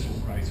Cuban Missile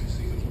Crisis.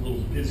 He was a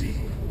little busy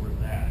before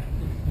that.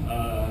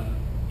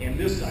 And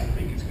this, I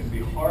think, is going to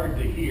be hard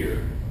to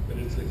hear, but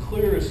it's the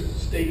clearest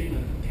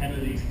statement of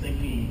Kennedy's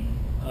thinking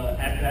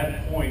at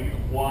that point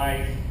of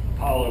why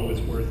Apollo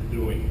was worth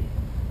doing.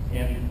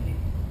 And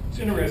it's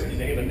interesting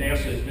to have a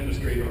NASA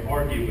administrator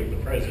argue with the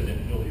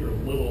president. You'll hear a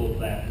little of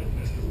that with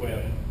Mr.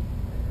 Webb.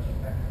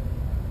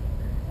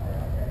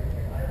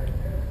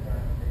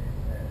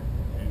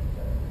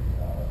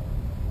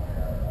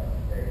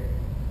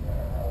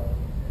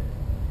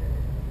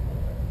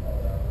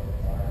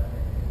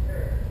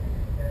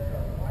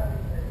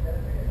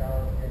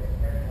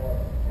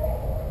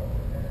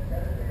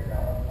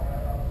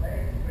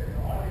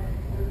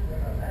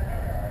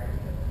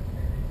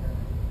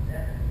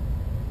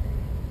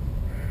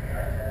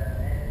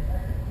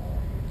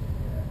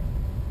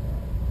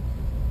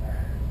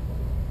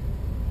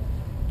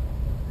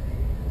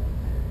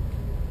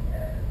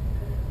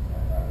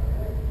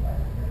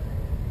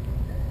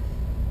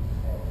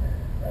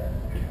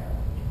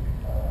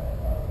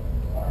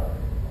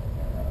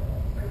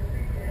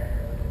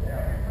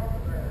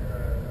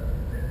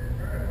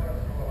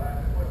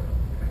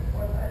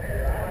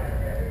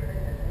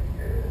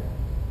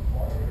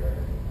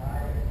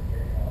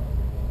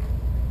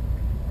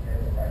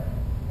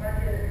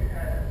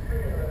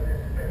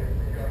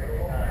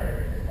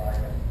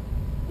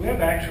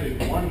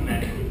 Actually won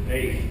that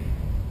debate.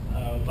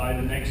 By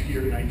the next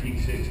year,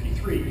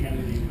 1963,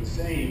 Kennedy was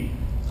saying,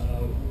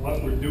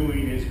 what we're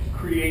doing is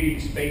creating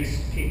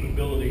space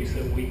capabilities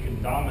so we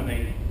can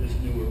dominate this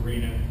new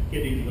arena.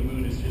 Getting to the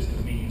moon is just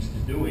a means to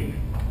doing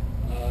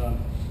it.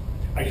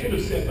 I should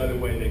have said, by the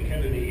way, that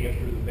Kennedy,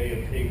 after the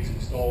Bay of Pigs,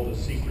 installed a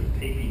secret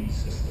taping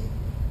system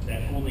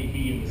that only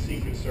he and the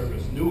Secret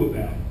Service knew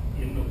about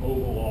in the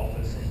Oval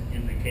Office and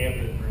in the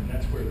cabinet room.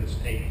 That's where this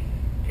tape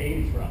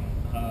came from.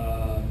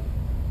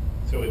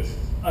 So it's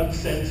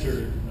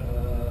uncensored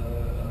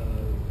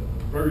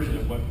version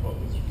of what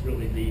was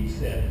really being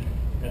said.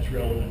 That's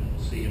relevant,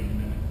 we'll see in a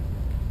minute.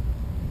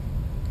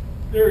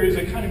 There is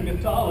a kind of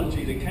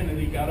mythology that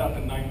Kennedy got up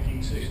in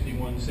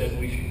 1961, said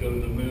we should go to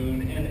the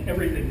moon, and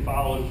everything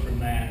followed from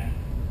that.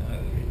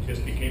 It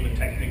just became a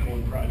technical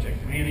and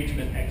project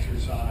management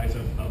exercise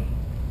of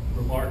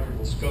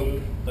remarkable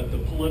scope, but the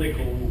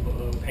political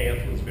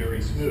path was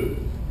very smooth.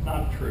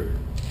 Not true.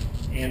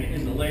 And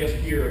in the last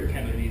year of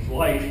Kennedy's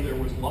life, there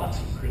was lots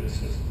of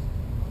criticism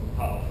of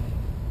Apollo.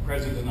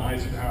 President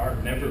Eisenhower,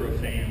 never a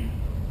fan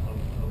of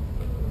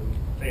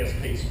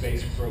fast-paced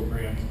space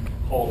programs,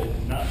 called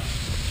it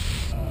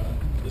nuts.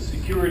 The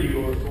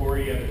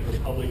security-oriented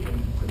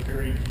Republican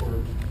preparing for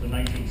the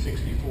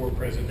 1964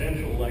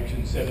 presidential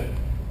election said,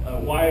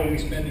 why are we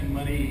spending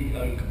money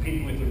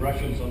competing with the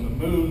Russians on the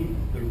moon?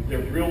 Their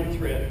real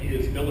threat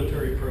is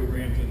military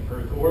programs in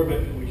Earth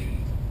orbit. We should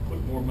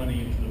put more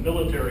money into the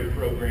military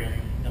program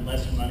and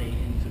less money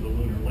into the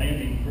lunar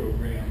landing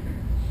program.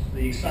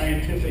 The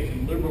scientific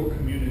and liberal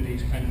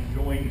communities kind of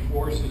joined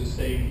forces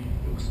saying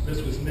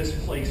this was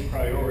misplaced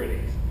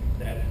priorities,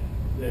 that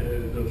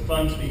the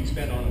funds being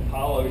spent on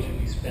Apollo should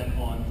be spent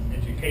on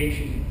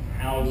education,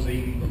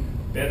 housing,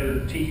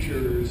 better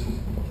teachers,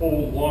 a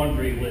whole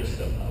laundry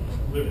list of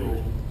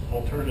liberal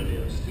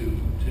alternatives to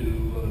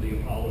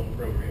the Apollo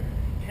program.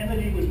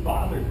 Kennedy was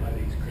bothered by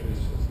these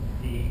criticisms.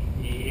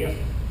 He asked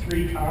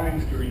 3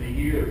 times during the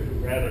year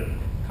for rather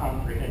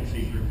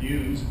comprehensive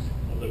reviews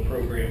of the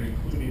program,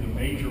 including a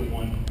major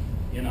one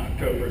in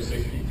October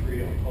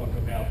 '63 I'll talk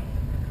about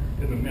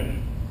in a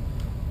minute.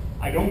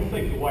 I don't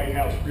think the White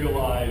House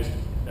realized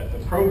that the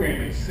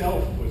program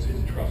itself was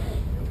in trouble.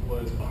 It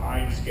was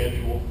behind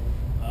schedule,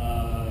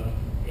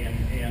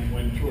 and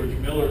when George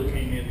Miller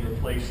came in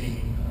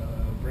replacing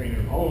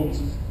Brainerd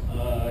Holmes,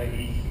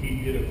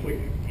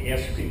 he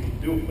asked people to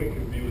do a quick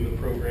review of the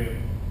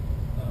program,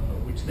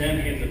 which then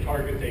had the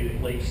target date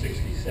of late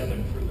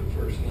 '67 for the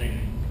first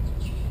landing.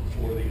 This was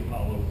before the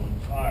Apollo 1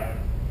 fire.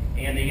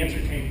 And the answer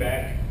came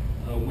back,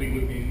 we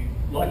would be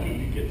lucky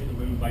to get to the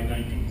moon by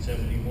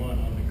 1971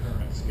 on the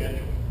current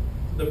schedule.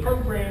 The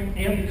program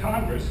and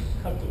Congress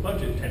cut the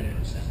budget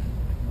 10%,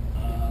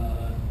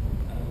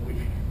 which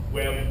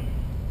Webb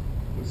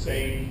was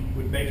saying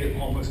would make it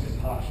almost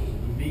impossible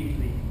to meet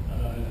the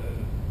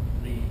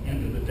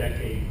end of the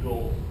decade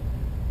goal.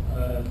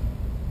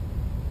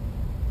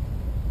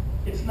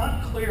 It's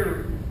not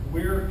clear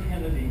where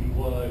Kennedy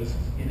was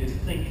in his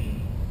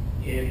thinking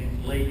in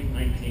late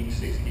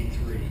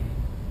 1963.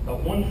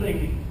 But one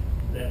thing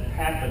that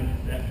happened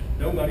that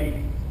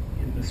nobody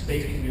in the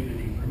space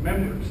community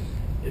remembers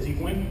is he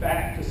went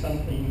back to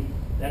something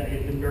that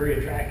had been very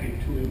attractive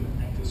to him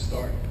at the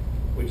start,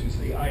 which is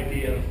the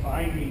idea of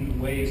finding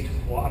ways to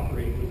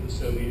cooperate with the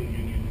Soviet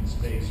Union in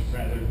space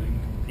rather than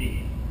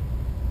compete.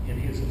 In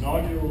his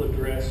inaugural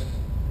address,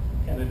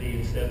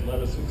 Kennedy said, "Let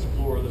us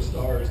explore the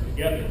stars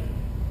together."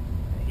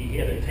 He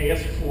had a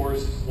task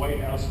force, White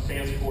House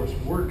task force,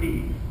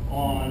 working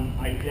on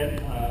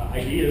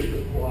ideas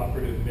for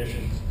cooperative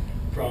missions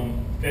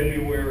from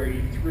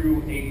February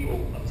through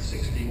April of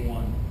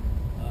 '61.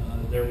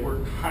 Their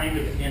work kind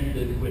of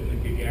ended with the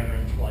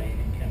Gagarin flight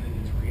and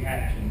Kennedy's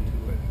reaction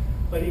to it.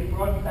 But he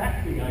brought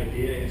back the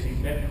idea as he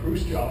met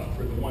Khrushchev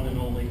for the one and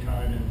only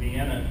time in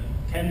Vienna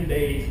 10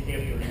 days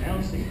after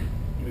announcing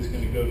he was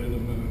going to go to the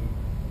moon.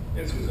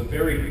 This was a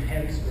very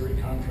tense, very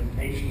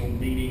confrontational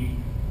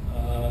meeting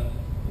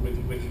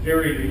with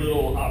very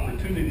little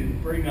opportunity to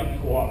bring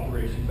up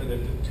cooperation. But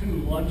at the two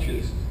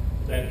lunches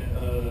that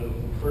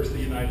first the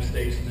United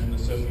States and then the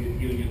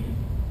Soviet Union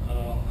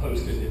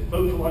hosted, at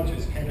both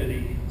lunches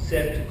Kennedy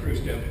said to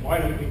Khrushchev, "Why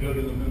don't we go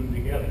to the moon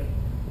together?"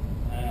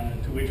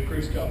 To which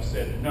Khrushchev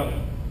said, "No,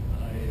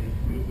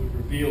 it would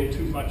reveal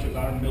too much of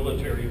our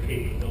military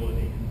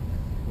capability."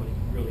 What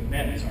he really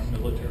meant is our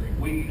military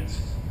weakness.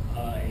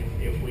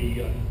 If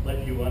we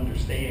let you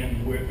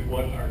understand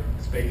what our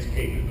space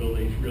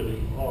capabilities really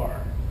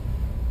are.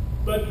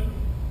 But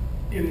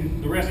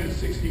in the rest of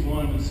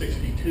 '61 and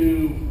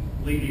 '62,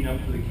 leading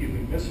up to the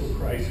Cuban Missile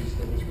Crisis,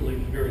 there was really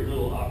very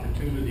little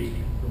opportunity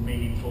for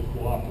meaningful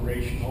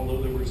cooperation,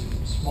 although there were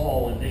some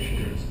small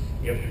initiatives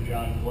after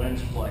John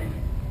Glenn's flight.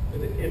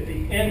 But at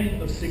the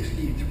end of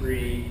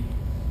 '63,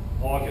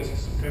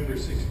 September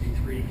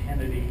 '63,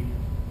 Kennedy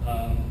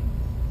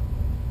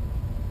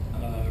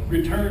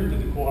returned to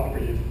the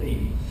cooperative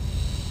theme.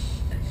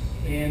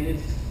 And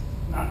it's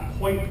not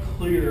quite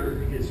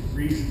clear his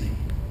reasoning.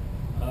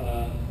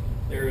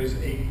 There is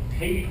a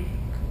tape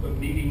of a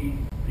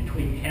meeting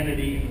between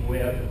Kennedy and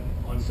Webb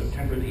on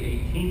September the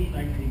 18th,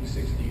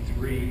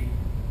 1963,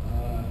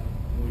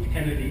 in which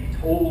Kennedy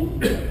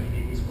told Webb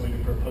he was going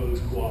to propose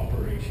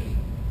cooperation.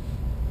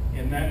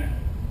 And that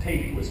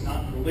tape was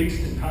not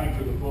released in time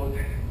for the book.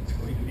 It's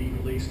going to be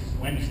released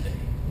Wednesday.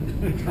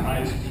 It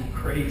drives me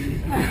crazy.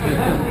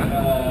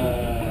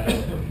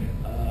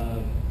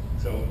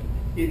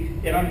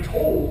 And I'm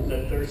told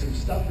that there's some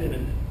stuff in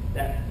it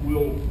that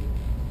will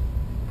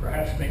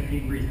perhaps make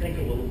me rethink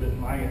a little bit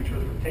my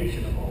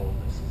interpretation of all of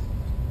this.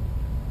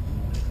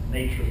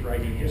 Nature of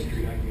writing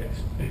history, I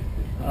guess.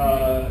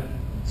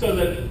 So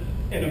that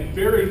in a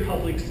very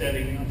public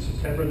setting on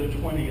September the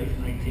 20th,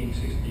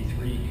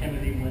 1963,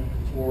 Kennedy went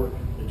before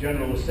the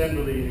General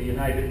Assembly of the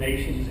United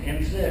Nations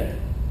and said,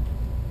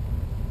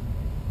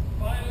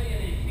 "Finally,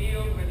 in a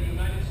field where the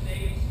United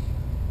States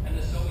and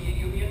the Soviet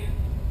Union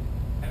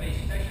have a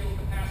special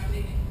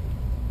capacity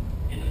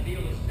in the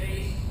field of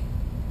space,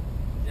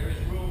 there is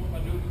room for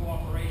new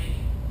cooperation,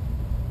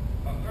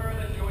 for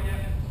further joint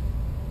efforts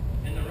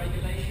in the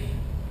regulation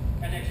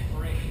and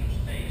exploration of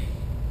space.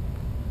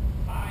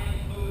 I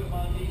include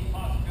among these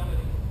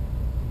possibilities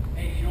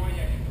a joint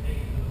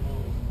expedition to the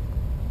moon."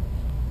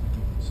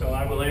 So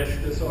I will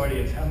ask this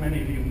audience, how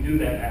many of you knew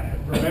that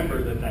happened,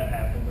 remember that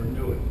happened, or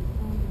knew it?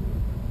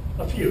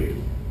 A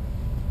few.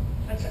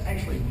 That's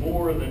actually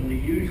more than the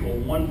usual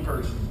one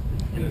person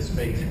in a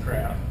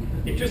spacecraft.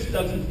 It just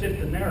doesn't fit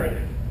the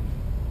narrative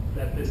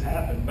that this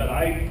happened, but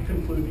I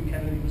concluded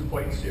Kennedy was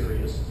quite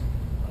serious.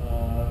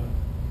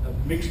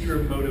 A mixture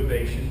of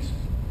motivations,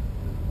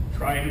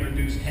 trying to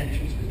reduce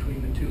tensions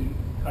between the two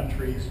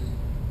countries,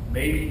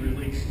 maybe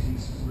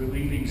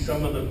relieving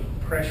some of the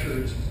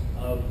pressures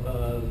of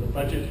the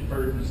budget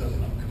burdens of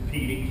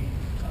competing.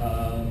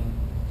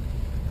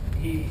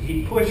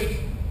 He pushed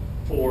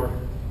for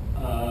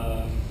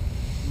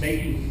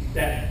making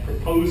that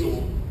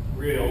proposal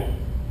real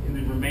in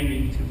the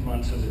remaining 2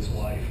 months of his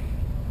life.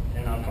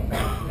 And I'll come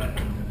back to that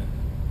in a minute.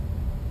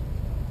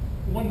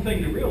 One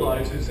thing to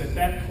realize is at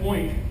that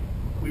point,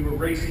 we were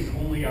racing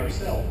only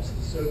ourselves.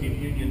 The Soviet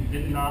Union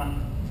did not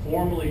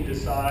formally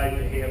decide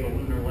to have a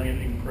lunar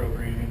landing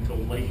program until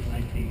late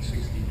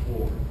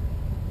 1964.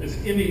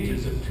 This image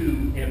is of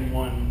two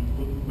N-1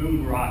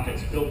 moon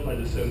rockets built by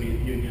the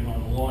Soviet Union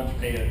on a launch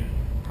pad,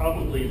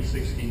 probably in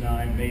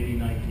 '69, maybe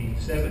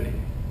 1970.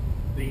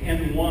 The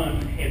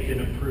N-1 had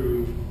been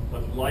approved,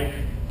 but like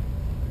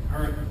the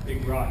current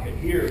big rocket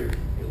here,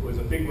 it was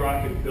a big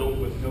rocket built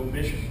with no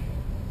mission.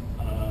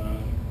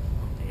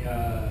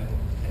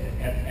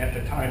 At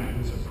the time it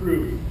was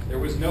approved, there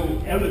was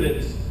no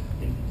evidence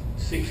in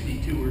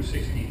 '62 or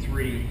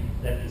 '63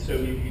 that the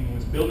Soviet Union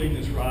was building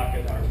this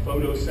rocket. Our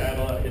photo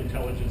satellite,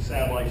 intelligence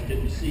satellites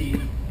didn't see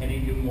any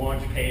new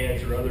launch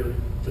pads or other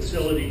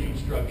facility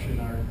construction.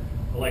 Our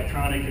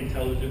electronic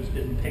intelligence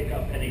didn't pick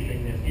up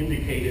anything that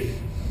indicated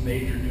a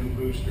major new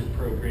booster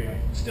program.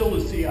 Still,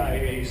 the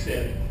CIA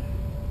said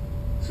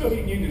the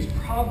Soviet Union is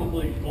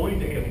probably going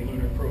to have a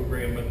lunar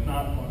program, but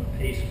not on a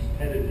pace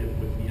competitive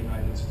with the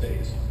United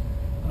States.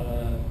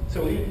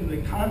 So in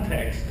the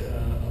context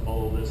of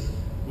all of this,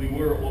 we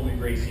were only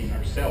racing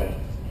ourselves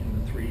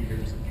in the 3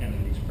 years of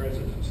Kennedy's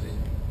presidency.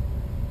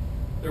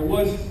 There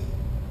was,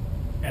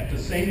 at the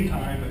same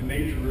time, a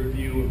major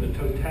review of the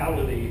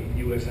totality of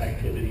U.S.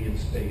 activity in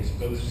space,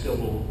 both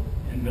civil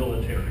and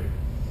military.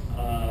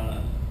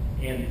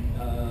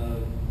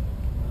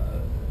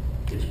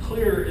 it's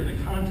clear in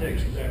the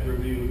context of that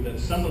review that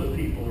some of the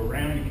people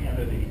around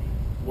Kennedy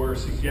were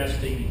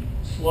suggesting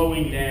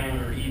slowing down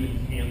or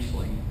even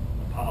canceling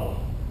Apollo,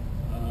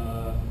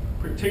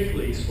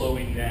 particularly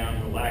slowing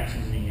down,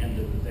 relaxing the end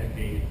of the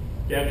decade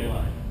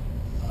deadline.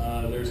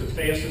 There's a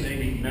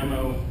fascinating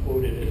memo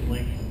quoted at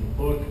length in the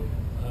book,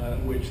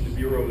 which the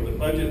Bureau of the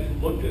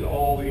Budget looked at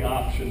all the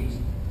options,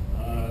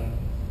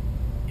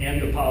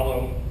 end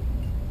Apollo,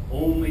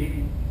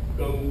 only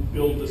go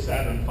build the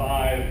Saturn V,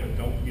 but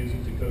don't use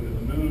it to go to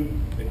the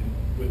moon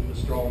with the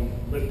strong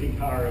lifting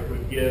power it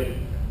would give.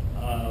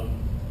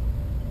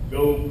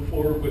 Go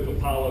forward with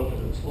Apollo at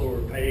a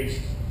slower pace,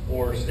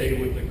 or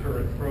stay with the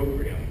current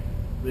program.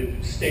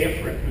 The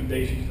staff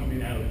recommendation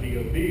coming out of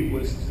DOB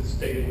was to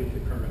stay with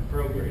the current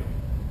program.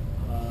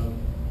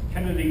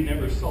 Kennedy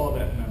never saw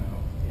that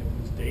memo.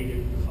 It was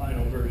dated, the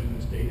final version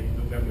was dated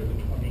November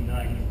the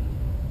 29th,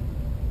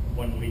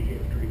 1 week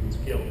after he was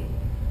killed.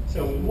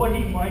 So what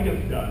he might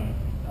have done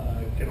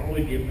can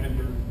only be a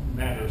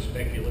matter of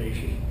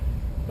speculation.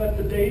 But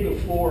the day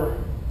before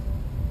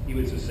he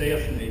was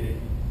assassinated,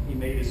 he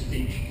made a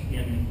speech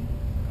in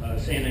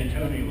San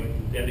Antonio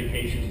at the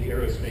dedication of the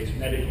Aerospace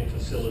Medical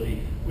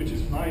Facility, which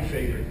is my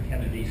favorite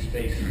Kennedy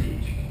space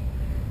speech.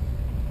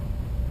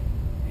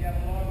 We have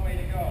a long way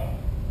to go.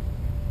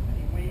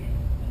 Many weeks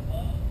and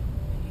months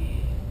and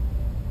years.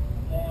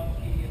 A long,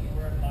 tedious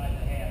work lies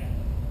ahead.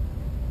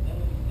 There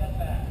will be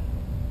setbacks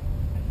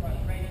and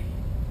frustration,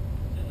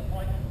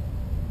 disappointment.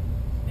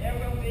 There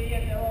will be,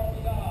 and there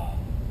always are,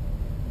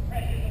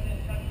 pressures in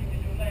this country to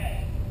do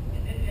less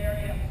in this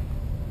area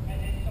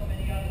and in so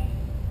many others.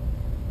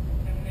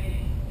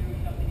 Temptation to do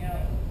something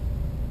else,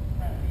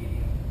 perhaps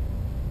easier.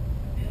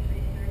 This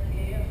research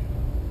here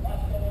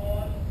must go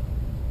on.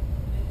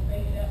 This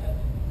space effort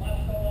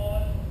must go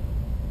on.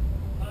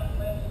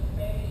 Conquest of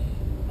space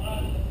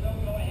must and will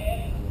go ahead.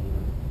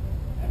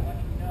 And what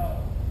you know,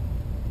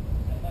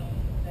 and what you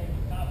can say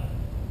with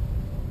confidence,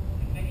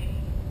 conviction.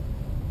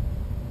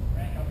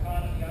 Frank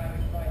O'Connor, the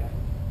Irish writer,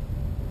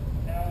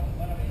 now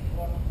one of his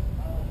books,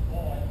 College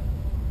Boy,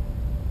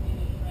 he and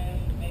his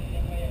friends were making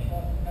their way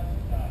across the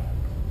countryside.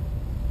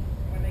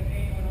 When they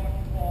came to an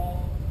orchard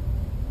wall,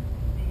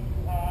 it seemed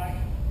too high,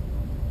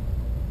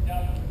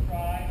 doubts were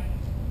tried, it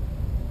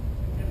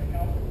was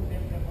difficult for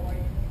them to avoid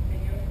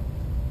continue.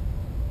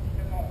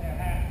 They took off their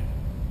hats,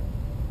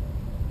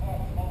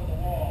 tossed them over the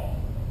wall,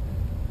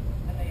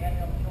 and they had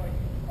no choice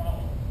but to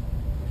follow.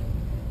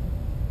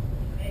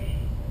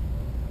 Naked,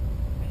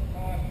 and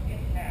tossed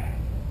intact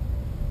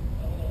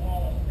over the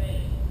wall of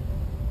space.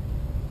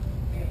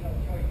 We have no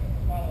choice but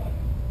to follow it.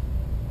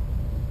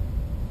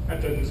 That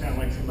doesn't sound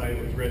like somebody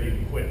was ready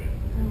to quit.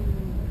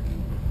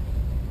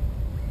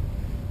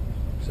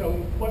 So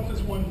what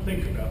does one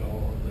think about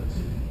all of this?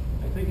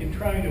 I think in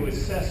trying to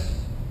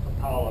assess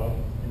Apollo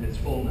in its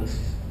fullness,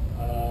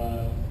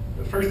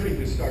 the first thing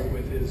to start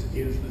with is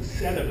the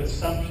set of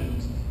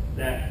assumptions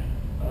that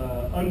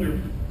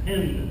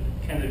underpinned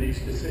Kennedy's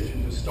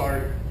decision to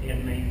start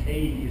and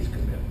maintain his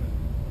commitment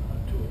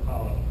to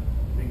Apollo.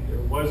 I think there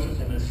was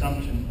an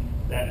assumption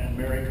that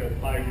America,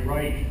 by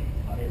right,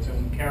 by its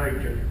own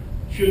character,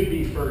 should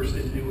be first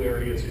in new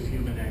areas of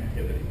human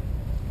activity.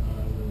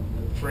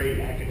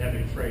 The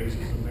academic phrase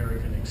is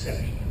American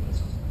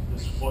exceptionalism.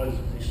 This was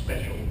and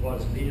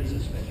is a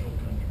special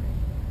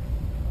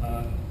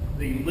country.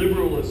 The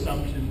liberal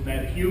assumption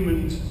that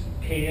humans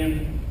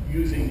can,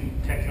 using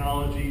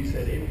technologies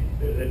that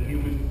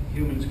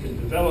humans can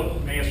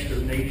develop, master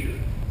nature,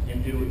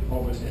 and do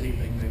almost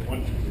anything they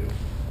want to do.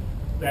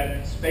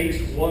 That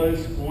space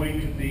was going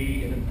to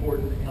be an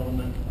important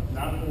element of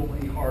not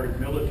only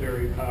hard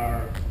military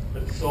power,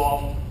 but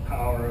soft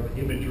power of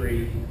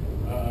imagery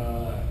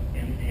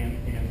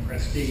and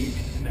prestige,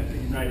 and that the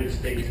United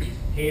States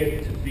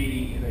had to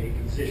be in a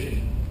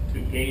position to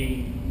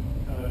gain,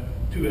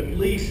 to at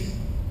least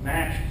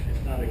match,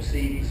 if not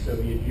exceed, the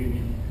Soviet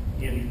Union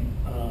in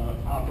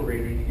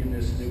operating in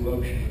this new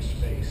ocean of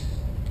space.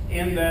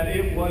 And that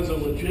it was a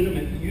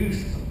legitimate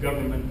use of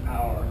government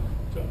power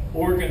to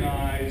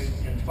organize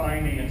and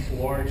finance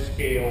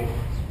large-scale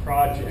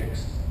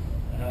projects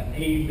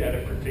aimed at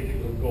a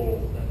particular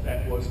goal,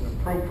 that was an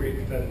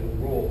appropriate federal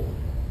role.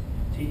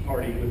 The Tea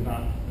Party would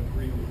not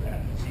agree with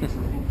that.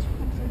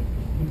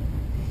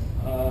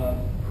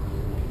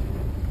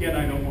 Again,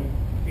 I don't want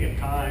to have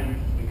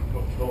time. We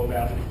can go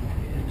about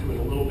into it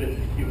a little bit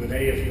in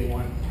Q&A if you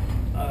want.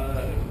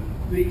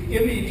 The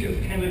image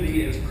of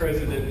Kennedy as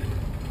president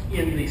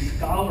in the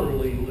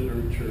scholarly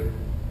literature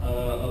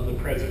of the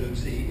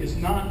presidency is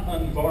not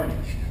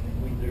unvarnished.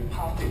 I mean, there are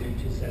pop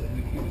images that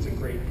he was a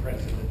great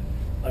president.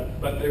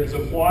 But there's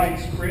a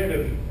widespread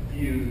of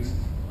views,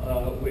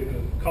 with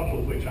a couple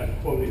of which I've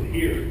quoted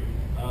here,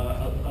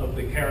 of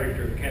the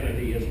character of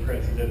Kennedy as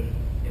president,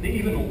 and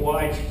even a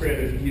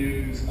widespread of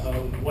views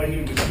of what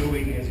he was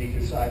doing as he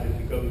decided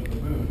to go to the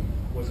moon.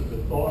 Was it a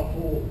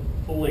thoughtful,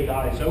 fully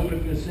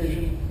eyes-open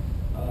decision,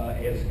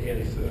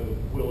 as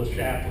Willis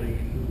Shapley,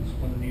 who's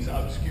one of these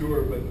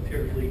obscure but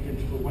terribly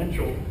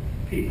influential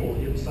people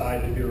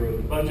inside the Bureau of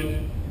the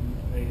Budget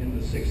in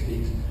the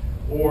 60s,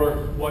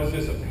 Or was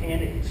this a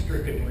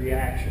panic-stricken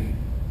reaction,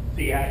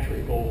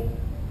 theatrical,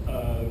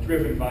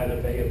 driven by the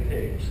Bay of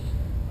Pigs?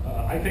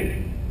 I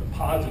think the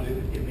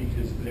positive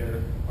images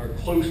there are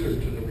closer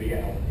to the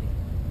reality.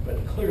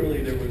 But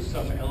clearly there was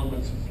some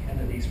elements of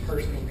Kennedy's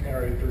personal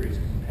character, his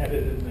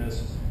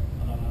competitiveness,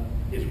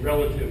 his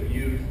relative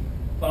youth.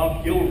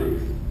 Bob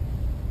Gilruth,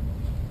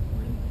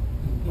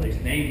 place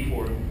named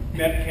for him,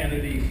 met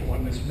Kennedy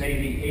on this May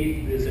the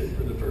 8th visit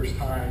for the first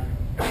time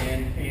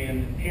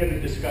and had a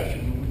discussion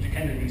in which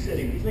Kennedy said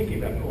he was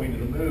thinking about going to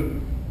the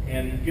moon.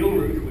 And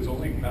Gilruth was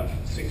only about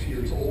 6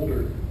 years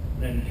older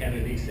than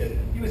Kennedy. Said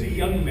he was a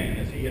young man.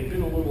 If he had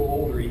been a little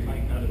older, he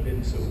might not have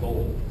been so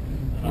bold.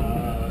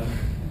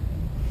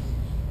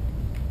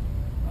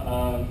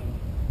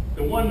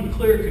 The one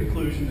clear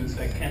conclusion is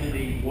that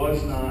Kennedy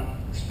was not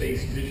a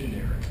space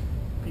visionary.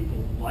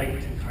 People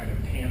like to kind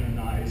of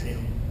canonize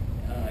him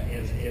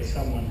as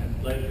someone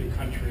that led the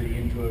country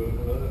into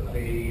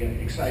an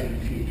exciting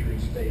future in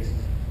space.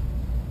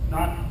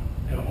 Not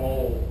at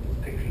all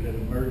the picture that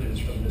emerges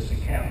from this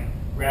account.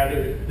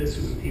 Rather,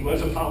 he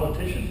was a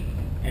politician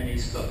and a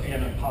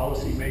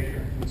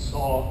policymaker who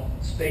saw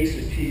space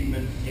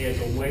achievement as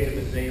a way of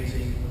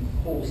advancing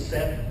a whole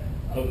set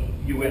of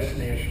U.S.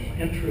 national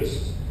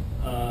interests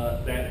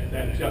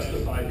that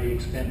justify the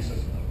expense of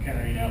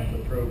carrying out the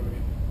program.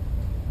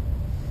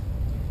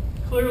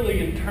 Clearly,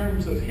 in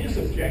terms of his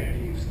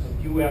objectives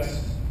of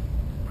U.S.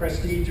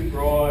 prestige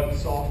abroad,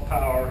 soft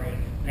power,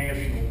 and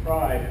national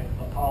pride,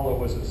 Apollo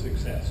was a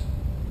success.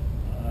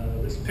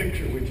 This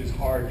picture, which is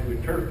hard to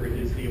interpret,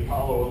 is the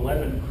Apollo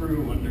 11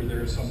 crew under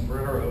their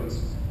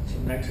sombreros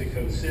in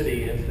Mexico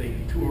City as they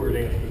toured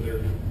after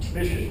their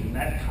mission. And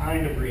that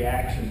kind of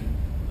reaction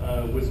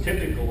was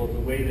typical of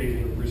the way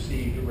they were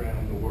received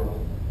around the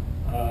world.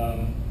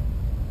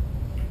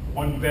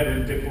 One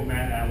veteran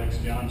diplomat, Alex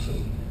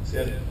Johnson,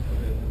 said that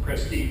the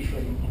prestige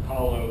from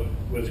Apollo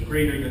was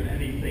greater than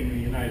anything the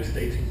United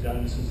States had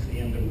done since the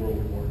end of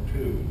World War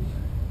II.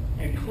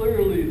 And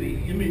clearly the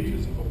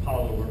images of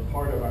Apollo were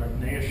part of our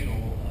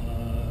national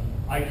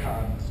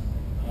icons.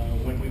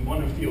 When we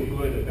want to feel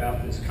good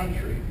about this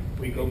country,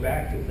 we go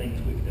back to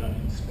things we've done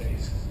in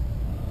space.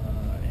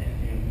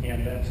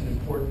 And that's an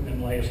important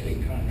and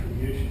lasting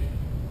contribution.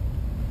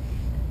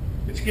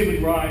 It's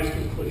given rise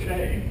to a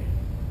cliche.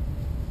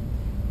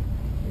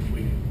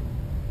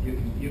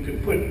 You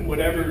could put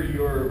whatever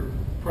your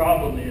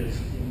problem is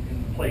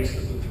in place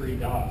of the three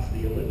dots,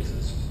 the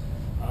ellipsis.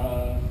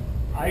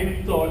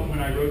 I thought when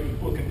I wrote the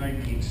book in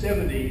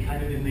 1970,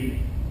 kind of in the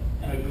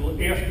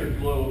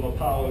afterglow of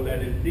Apollo,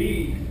 that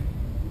indeed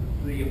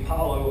the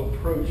Apollo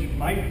approach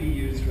might be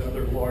used for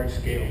other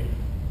large-scale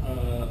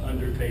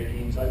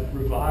undertakings. I've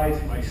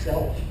revised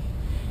myself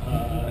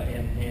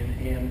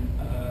and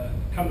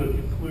come to the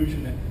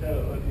conclusion that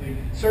the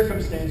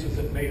circumstances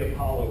that made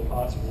Apollo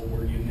possible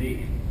were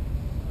unique.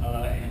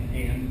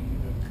 And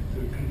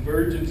the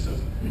convergence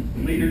of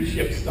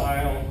leadership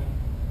style,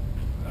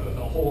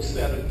 a whole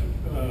set of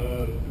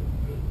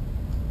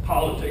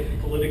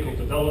political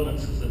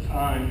developments at the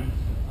time,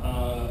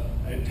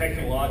 and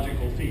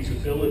technological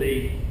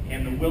feasibility,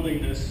 and the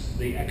willingness,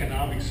 the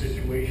economic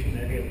situation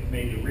that had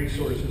made the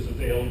resources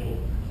available,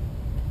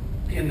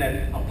 and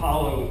that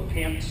Apollo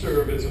can't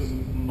serve as a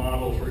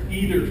model for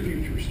either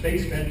future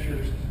space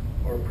ventures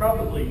or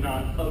probably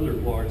not other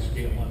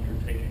large-scale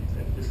undertakings.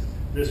 That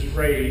this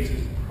phrase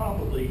is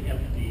probably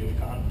empty of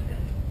content.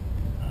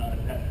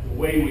 That the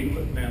way we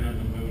put men on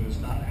the moon is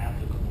not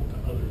applicable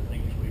to other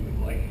things we would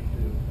like to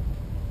do.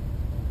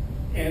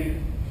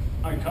 And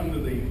I come to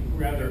the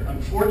rather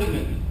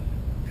unfortunate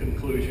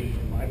conclusion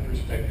from my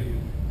perspective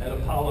that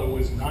Apollo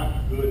was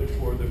not good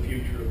for the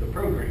future of the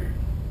program.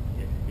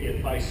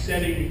 By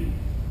setting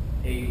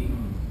a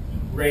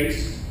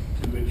race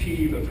to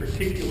achieve a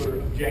particular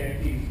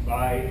objective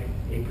by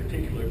a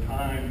particular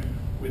time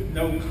with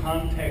no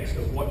context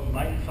of what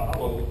might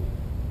follow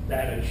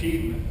that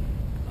achievement,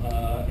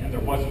 and there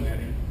wasn't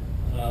any,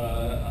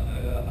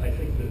 I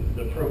think that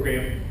the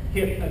program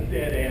hit a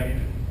dead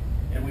end,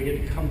 and we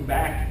had to come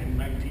back in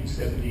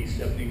 1970,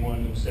 71,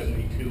 and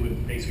 72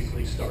 and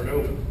basically start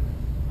over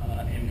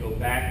and go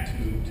back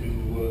to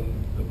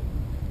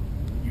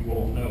you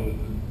all know,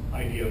 the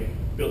idea of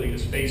building a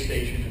space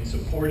station and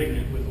supporting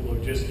it with a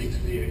logistics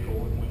vehicle.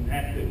 And when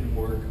that didn't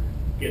work,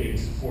 getting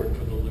support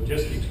for the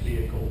logistics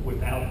vehicle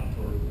without,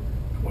 for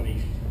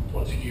 20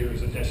 plus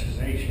years, a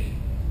destination.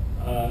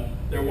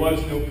 There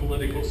was no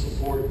political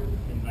support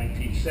in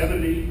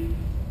 1970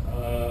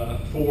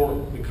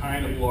 for the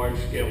kind of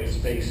large-scale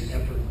space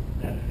effort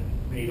that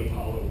made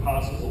Apollo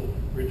possible.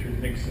 Richard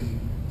Nixon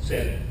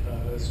said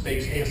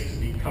space has to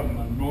become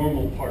a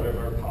normal part of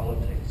our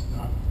politics,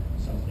 not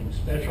something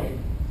special.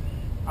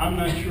 I'm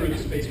not sure the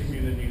space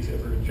community has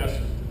ever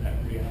adjusted to that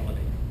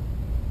reality.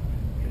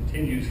 It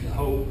continues to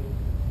hope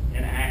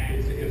and act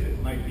as if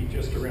it might be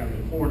just around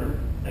the corner,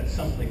 that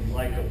something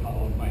like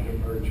Apollo might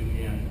emerge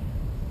again.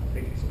 I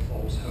think it's a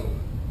false hope.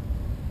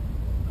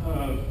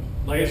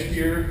 Last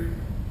year,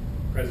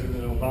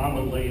 President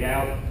Obama laid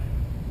out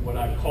what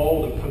I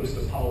call the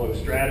post-Apollo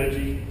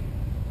strategy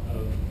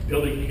of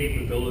building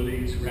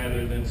capabilities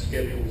rather than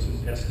schedules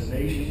and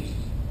destinations.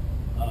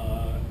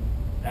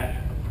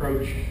 That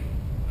approach,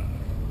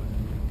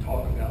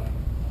 talk about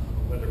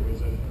whether it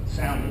was a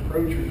sound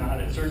approach or not,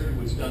 it certainly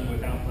was done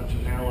without much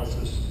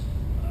analysis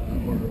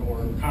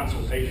or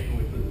consultation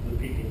with the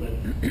people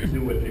that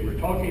knew what they were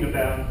talking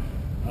about.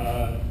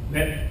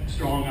 Met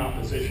strong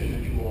opposition,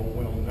 as you all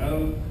well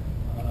know,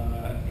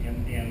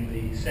 and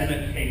the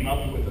Senate came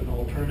up with an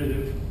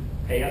alternative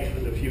path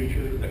for the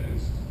future that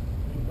was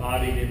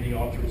embodied in the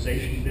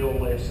authorization bill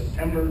last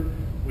September,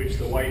 which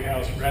the White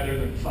House, rather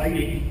than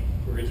fighting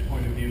for its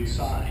point of view,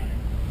 signed.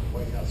 The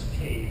White House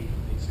caved,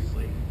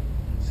 basically,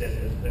 and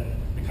said that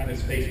the kind of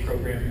space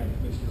program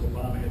that Mr.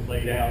 Obama had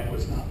laid out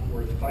was not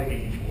worth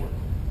fighting for.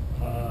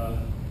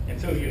 And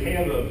so you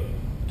have a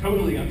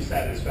totally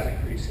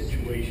unsatisfactory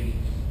situation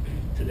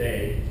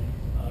today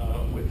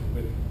with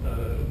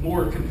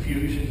more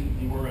confusion,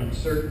 more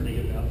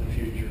uncertainty about the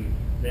future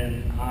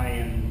than I,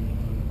 in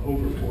an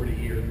over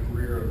 40-year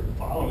career of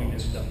following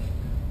this stuff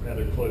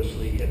rather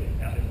closely,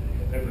 have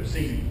ever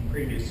seen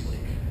previously.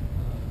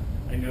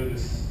 I know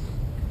this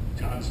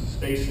Johnson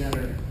Space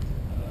Center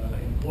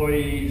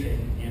employees,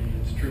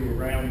 and it's true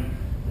around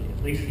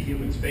at least the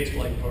human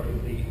spaceflight part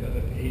of the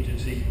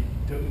agency,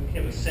 don't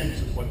have a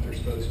sense of what they're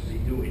supposed to be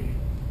doing.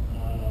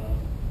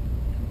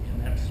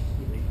 And that's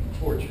really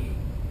unfortunate.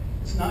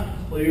 It's not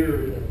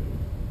clear that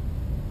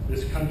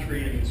this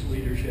country and its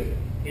leadership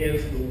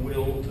has the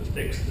will to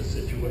fix the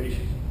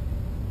situation.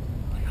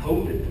 I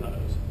hope it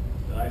does,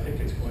 but I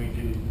think it's going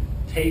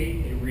to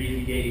take a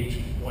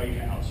re-engaged White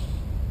House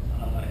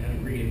and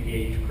a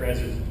re-engaged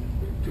president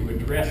to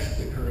address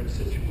the current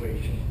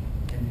situation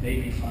and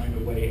maybe find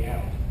a way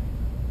out.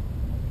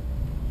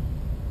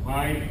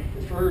 My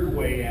preferred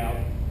way out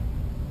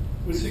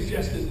was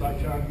suggested by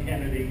John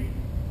Kennedy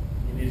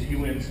in his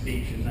UN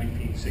speech in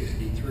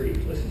 1963.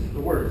 Listen to the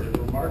words,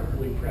 they're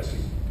remarkably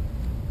pressing.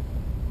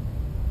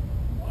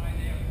 Why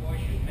therefore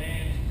should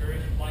man's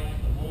first flight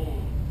to the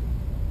moon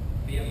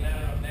be a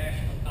matter of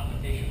national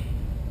competition?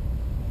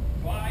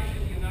 Why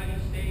should the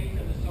United States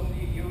and the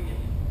Soviet Union,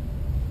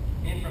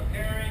 in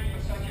preparing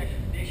for such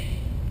expedition,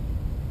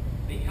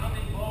 become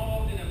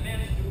involved in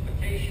immense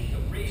duplications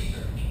of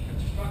research,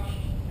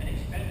 construction, and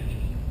expenditure?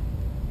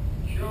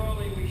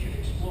 Surely we should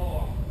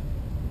explore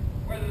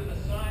whether the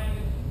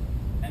scientists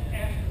and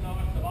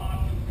astronauts of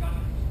our two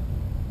countries,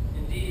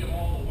 indeed of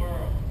all the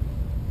world,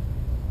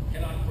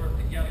 cannot work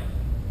together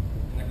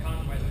in the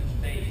conquest of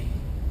space,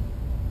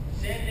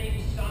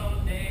 sending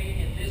someday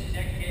in this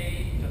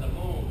decade to the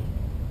moon,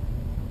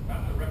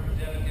 not the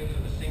representatives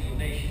of a single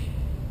nation,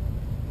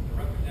 but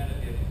the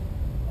representatives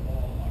of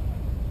all of our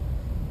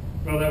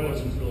countries. Well, that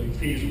wasn't really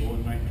feasible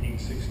in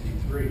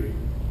 1963,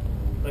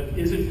 but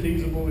is it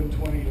feasible in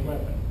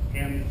 2011?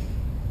 And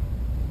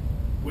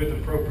with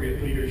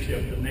appropriate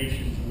leadership, the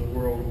nations of the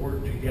world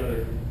work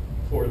together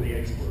for the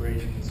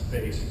exploration of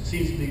space. It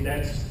seems to me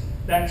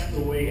that's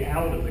the way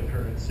out of the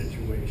current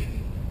situation.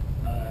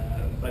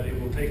 But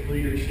it will take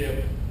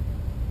leadership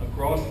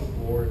across the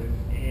board,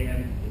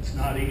 and it's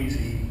not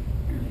easy,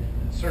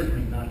 and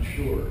certainly not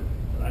sure,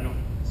 but I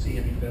don't see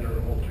any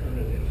better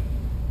alternative.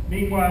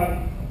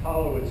 Meanwhile,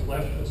 Apollo has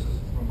left us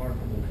a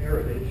remarkable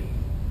heritage.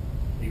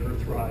 The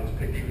Earthrise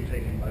picture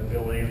taken by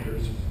Bill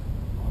Anders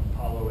on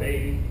Apollo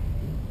 8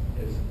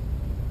 is,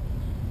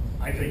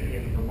 I think,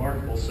 had a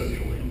remarkable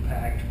social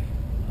impact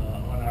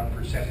on our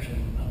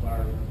perception of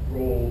our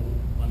role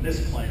on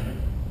this planet.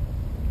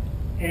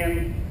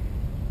 And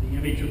the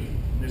image of,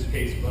 in this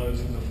case, Buzz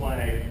and the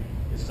flag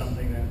is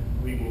something that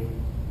we will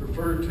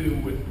refer to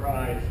with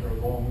pride for a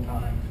long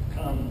time to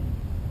come.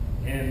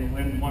 And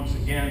when, once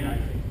again, I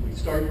think we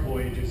start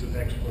voyages of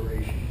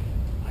exploration,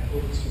 I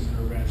hope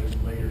sooner rather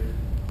than later,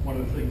 one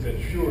of the things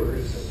that's sure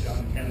is that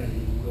John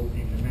Kennedy will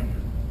be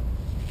remembered.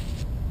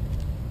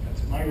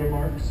 That's my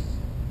remarks.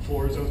 The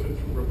floor is open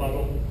for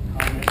rebuttal,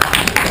 comments.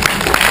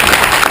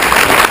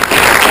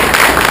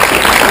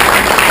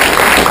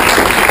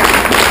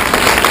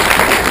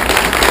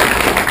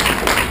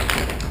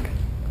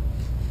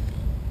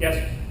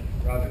 Yes,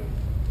 Roger.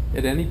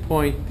 At any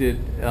point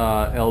did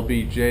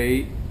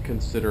LBJ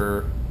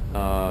consider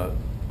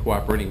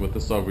cooperating with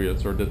the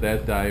Soviets, or did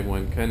that die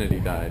when Kennedy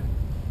died?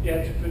 Yeah,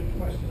 it's a good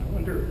question. I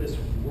wonder if this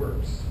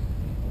works.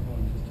 Hold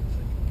on just a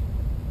second.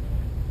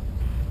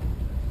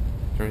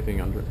 Is there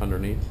anything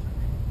underneath?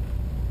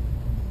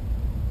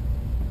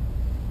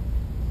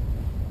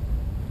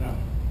 No,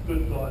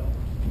 good thought.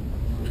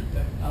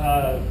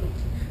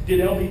 Did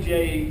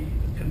LBJ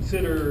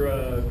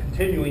consider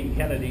continuing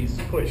Kennedy's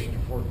push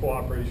for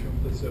cooperation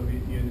with the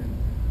Soviet Union?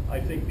 I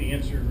think the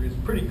answer is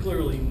pretty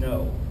clearly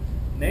no.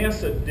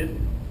 NASA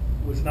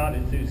was not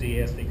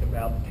enthusiastic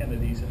about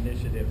Kennedy's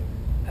initiative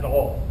at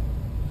all.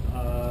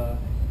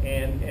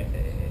 And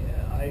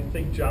I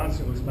think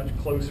Johnson was much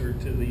closer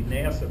to the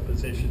NASA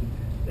position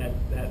that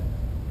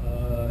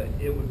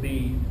it would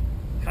be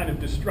kind of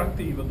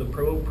destructive of the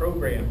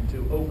program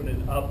to open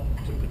it up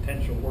to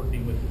potential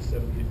working with the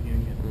Soviet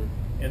Union.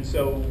 And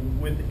so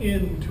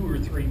within 2 or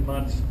 3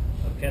 months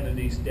of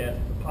Kennedy's death,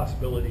 the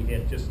possibility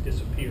had just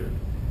disappeared.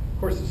 Of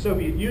course, the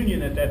Soviet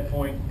Union at that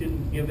point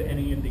didn't give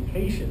any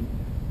indication.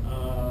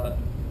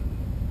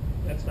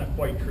 That's not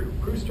quite true.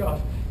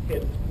 Khrushchev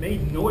had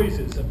made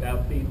noises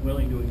about being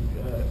willing to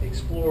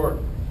explore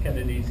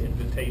Kennedy's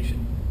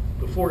invitation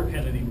before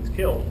Kennedy was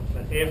killed,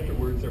 but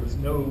afterwards there was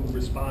no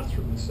response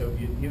from the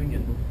Soviet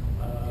Union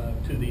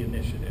to the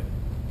initiative.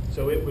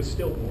 So it was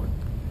stillborn.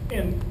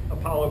 And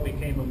Apollo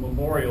became a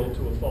memorial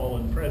to a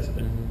fallen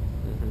president,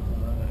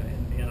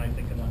 and I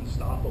think an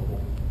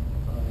unstoppable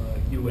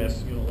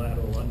U.S.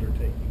 unilateral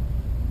undertaking.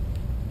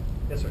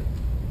 Yes, sir?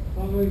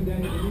 Following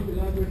that, can you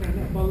elaborate on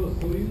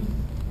Apollo-Soyuz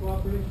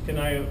cooperation? Can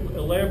I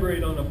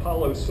elaborate on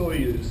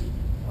Apollo-Soyuz?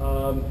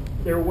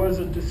 There was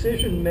a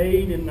decision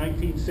made in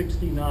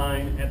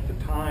 1969 at the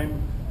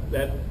time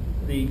that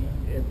the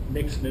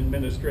Nixon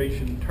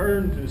administration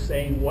turned to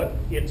saying what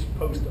its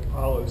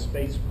post-Apollo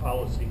space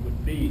policy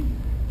would be,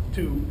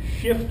 to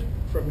shift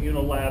from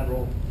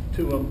unilateral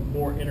to a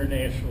more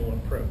international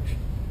approach.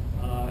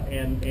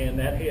 And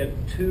that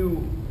had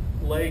two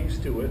legs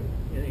to it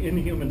in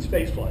human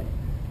spaceflight.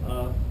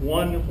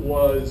 One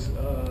was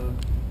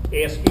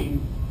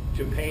asking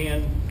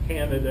Japan,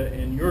 Canada,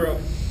 and Europe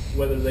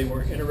whether they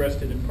were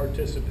interested in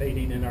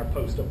participating in our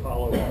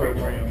post-Apollo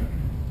program,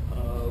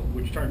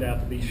 which turned out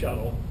to be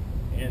shuttle.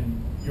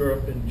 And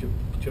Europe and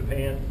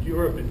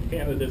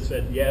Canada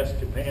said yes.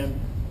 Japan,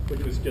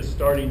 which was just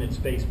starting its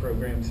space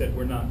program, said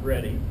we're not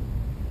ready.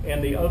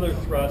 And the other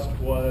thrust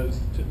was,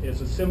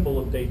 as a symbol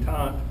of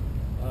détente,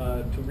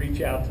 to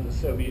reach out to the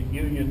Soviet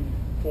Union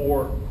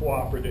for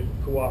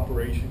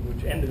cooperation,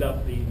 which ended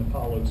up being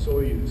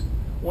Apollo-Soyuz.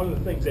 One of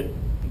the things that,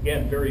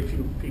 again, very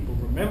few people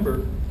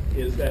remember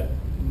is that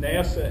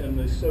NASA and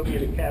the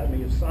Soviet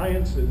Academy of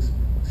Sciences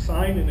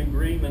signed an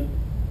agreement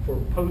for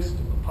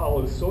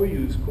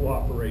post-Apollo-Soyuz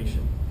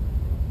cooperation,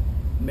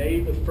 May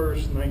the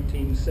 1st,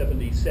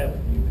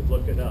 1977. You could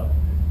look it up.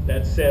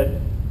 That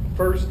said,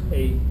 first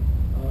a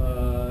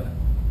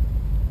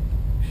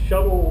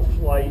shuttle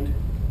flight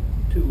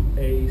to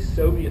a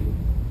Soviet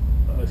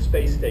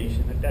space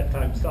station, at that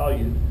time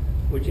Salyut,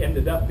 which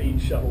ended up being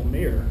Shuttle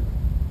Mir,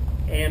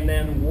 and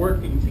then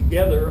working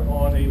together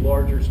on a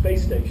larger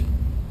space station.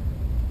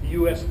 The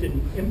U.S.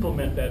 didn't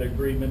implement that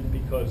agreement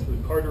because the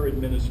Carter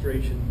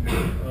administration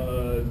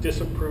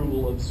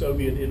disapproval of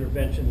Soviet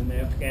intervention in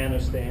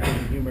Afghanistan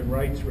and human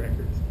rights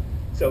records.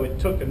 So it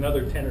took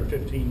another 10 or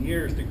 15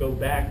 years to go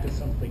back to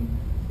something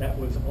that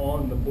was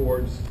on the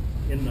boards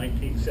in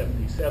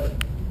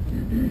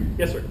 1977.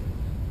 Yes, sir?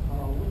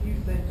 What do you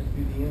think would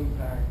be the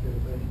impact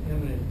of an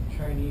imminent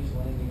Chinese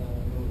landing on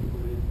the moon?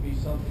 Would it be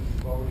something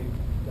you've already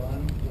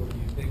done, or do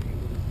you think it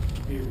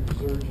would be a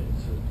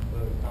resurgence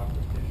of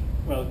competition?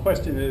 Well, the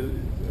question is,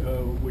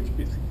 which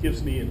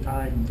gives me a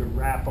time to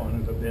wrap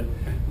on it a bit.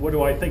 What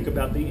do I think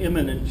about the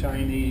imminent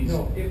Chinese?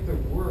 No, if there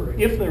were.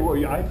 If there were,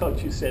 I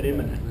thought you said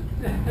imminent.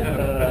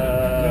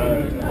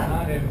 No,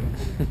 not imminent,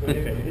 but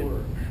if there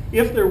were.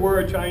 If there were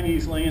a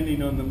Chinese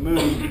landing on the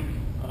moon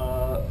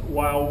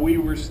while we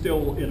were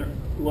still in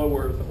low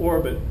Earth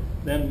orbit,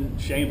 then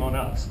shame on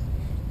us.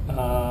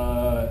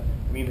 I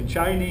mean, the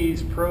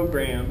Chinese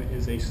program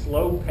is a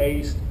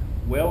slow-paced,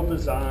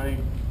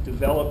 well-designed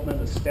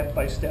development, a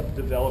step-by-step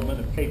development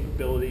of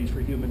capabilities for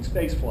human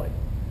spaceflight,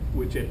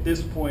 which at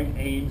this point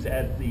aims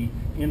at the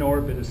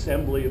in-orbit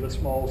assembly of a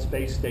small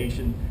space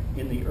station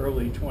in the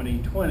early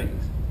 2020s.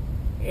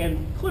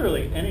 And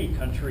clearly, any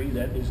country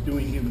that is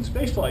doing human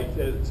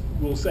spaceflight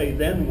will say,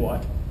 then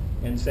what?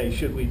 And say,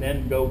 should we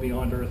then go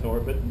beyond Earth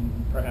orbit and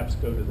perhaps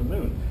go to the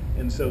moon?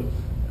 And so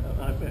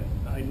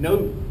I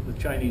know the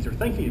Chinese are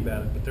thinking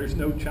about it, but there's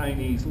no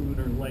Chinese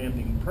lunar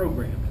landing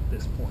program at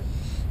this point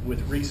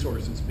with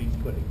resources being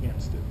put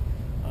against it.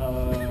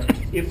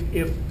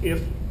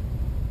 If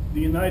the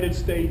United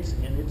States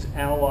and its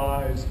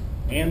allies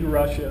and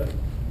Russia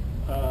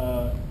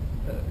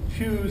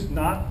choose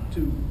not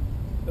to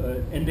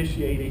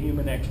initiate a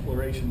human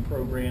exploration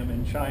program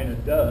and China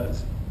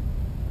does,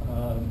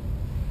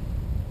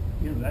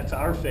 that's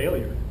our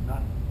failure,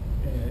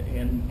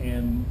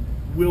 and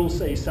we'll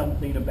say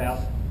something about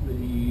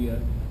the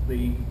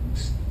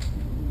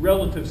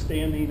relative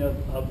standing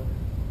of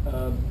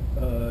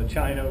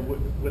China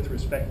with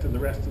respect to the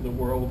rest of the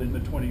world in the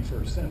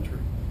 21st century.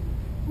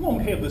 It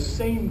won't have the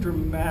same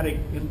dramatic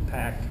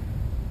impact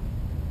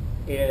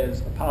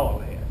as Apollo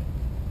had,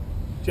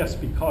 just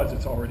because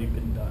it's already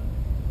been done.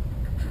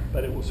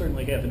 But it will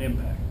certainly have an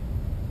impact.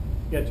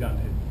 Yeah, John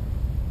David.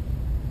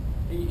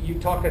 You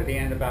talked at the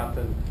end about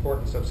the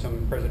importance of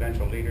some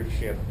presidential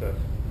leadership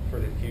for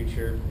the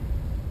future.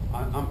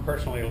 I'm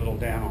personally a little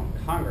down on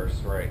Congress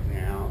right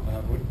now.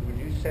 Would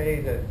you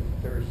say that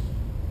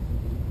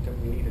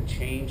we need a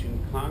change in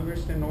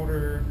Congress in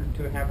order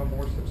to have a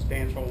more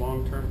substantial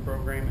long-term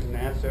program in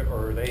NASA,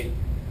 or are they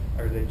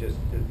just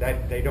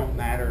that they don't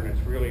matter and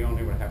it's really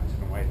only what happens in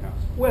the White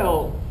House?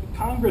 Well,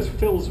 Congress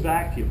fills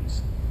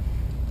vacuums,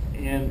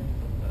 and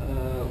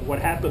what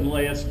happened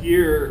last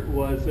year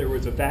was there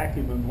was a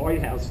vacuum in the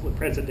White House, the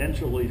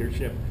presidential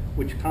leadership,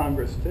 which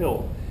Congress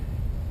filled.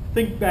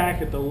 think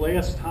back at the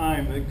last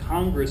time that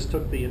Congress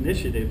took the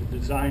initiative of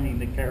designing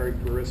the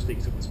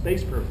characteristics of the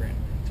space program.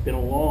 It's been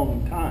a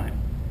long time.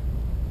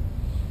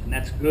 And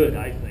that's good,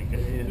 I think.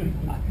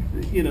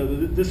 You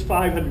know, this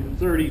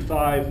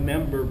 535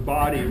 member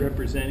body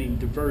representing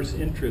diverse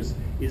interests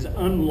is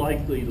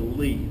unlikely to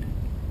lead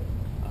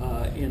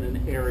in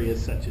an area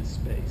such as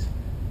space.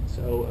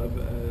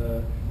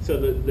 So, so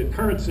the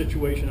current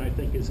situation, I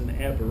think, is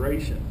an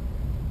aberration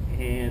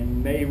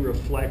and may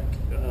reflect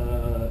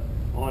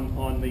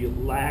on the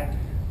lack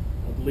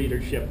of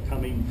leadership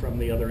coming from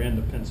the other end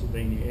of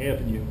Pennsylvania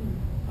Avenue.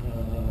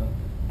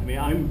 I mean,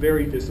 I'm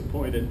very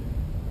disappointed.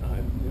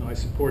 You know, I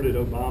supported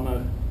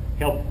Obama,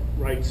 helped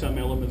write some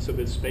elements of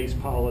his space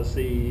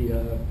policy,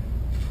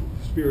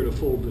 spirit of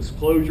full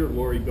disclosure.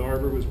 Lori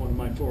Garver was one of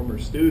my former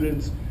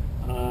students.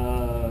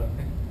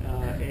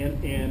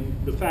 And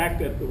the fact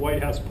that the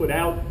White House put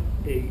out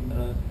a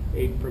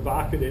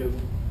provocative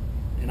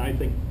and I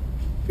think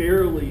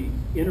fairly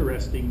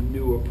interesting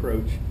new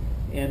approach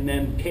and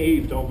then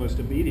caved almost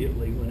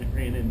immediately when it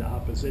ran into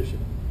opposition,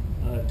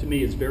 to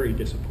me is very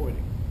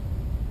disappointing.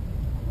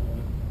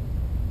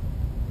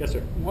 Yes,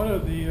 sir. One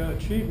of the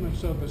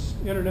achievements of the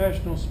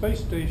International Space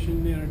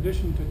Station, in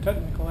addition to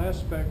technical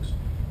aspects,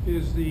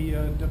 is the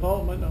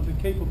development of the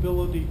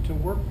capability to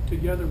work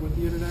together with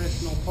the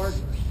international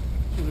partners.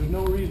 So there's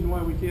no reason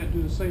why we can't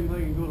do the same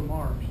thing and go to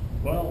Mars.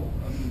 Well,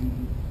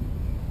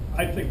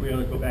 I think we ought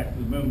to go back to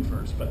the moon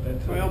first, but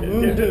that's... Well,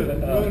 moon too,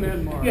 moon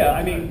and Mars. Yeah,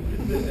 I mean,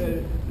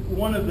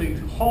 one of the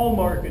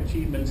hallmark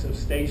achievements of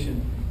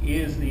Station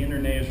is the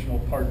international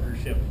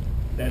partnership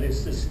that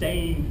has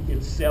sustained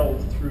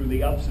itself through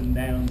the ups and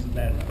downs of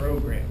that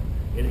program.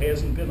 It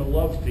hasn't been a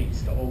love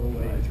feast all the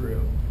way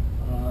through.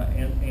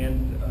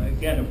 And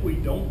again, if we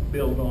don't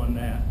build on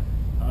that,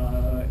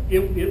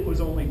 it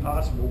was only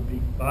possible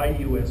by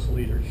U.S.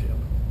 leadership.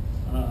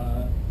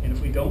 And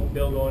if we don't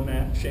build on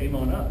that, shame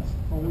on us.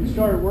 When we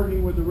started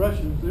working with the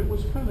Russians, it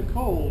was kind of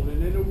cold,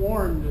 and then it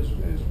warmed as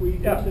we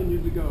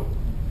continued to go.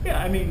 Yeah,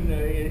 I mean,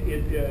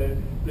 the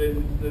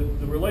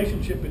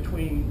relationship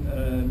between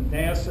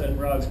NASA and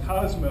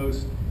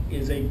Roscosmos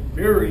is a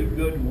very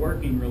good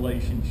working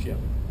relationship,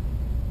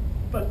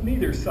 but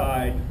neither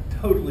side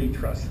totally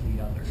trusts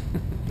the other.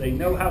 They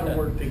know how to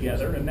work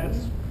together, and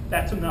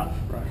that's enough.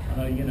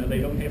 Right. You know,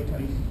 they don't have to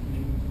be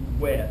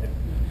wed.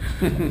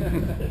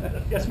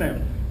 Yes,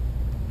 ma'am.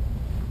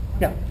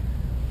 Yeah.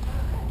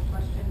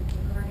 Question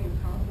regarding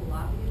powerful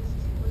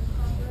lobbyists with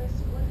Congress.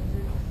 What is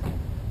it,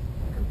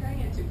 comparing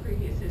it to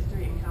previous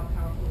history and how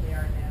powerful they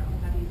are now,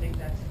 how do you think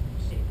that's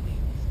shaping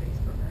space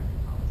program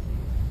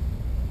policies?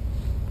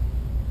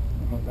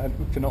 That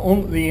can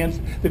only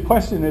the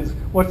question is,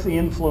 what's the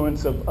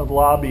influence of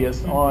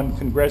lobbyists on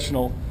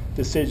congressional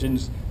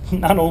decisions,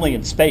 not only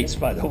in space,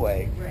 by the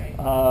way. Right.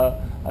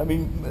 I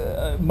mean,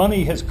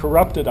 money has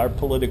corrupted our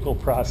political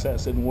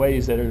process in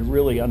ways that are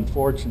really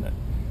unfortunate,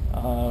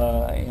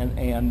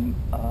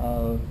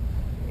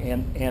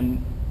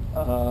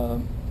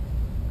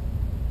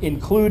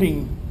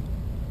 including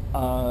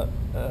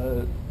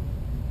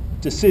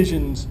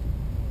decisions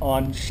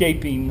on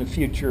shaping the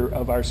future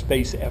of our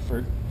space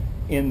effort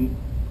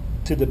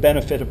to the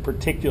benefit of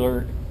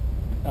particular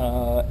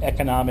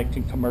economic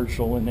and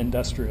commercial and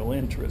industrial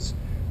interests.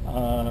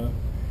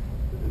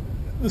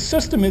 The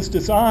system is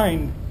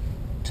designed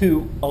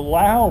to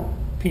allow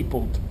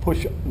people to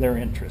push their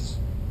interests,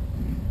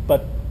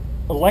 but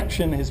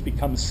election has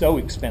become so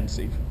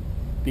expensive,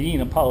 being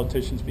a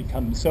politician has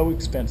become so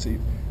expensive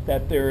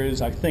that there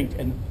is, I think,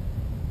 a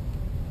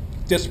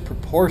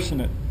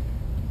disproportionate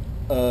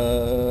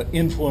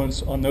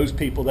influence on those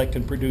people that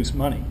can produce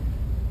money,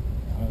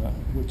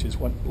 which is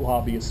what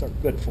lobbyists are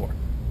good for.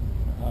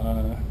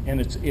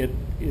 And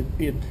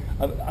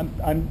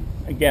I'm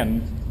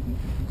again,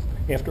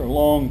 after a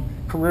long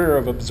career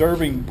of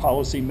observing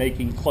policy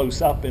making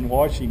close up in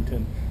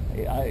Washington,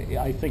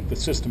 I think the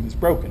system is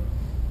broken.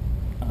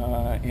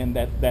 And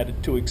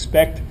that to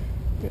expect,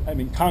 I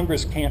mean,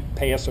 Congress can't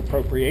pass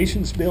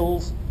appropriations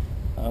bills.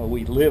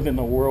 We live in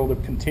a world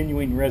of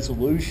continuing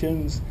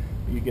resolutions.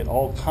 You get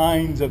all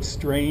kinds of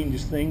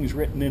strange things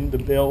written into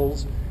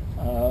bills.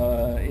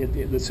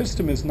 The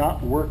system is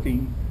not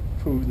working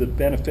for the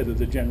benefit of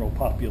the general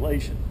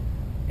population,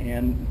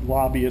 and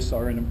lobbyists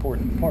are an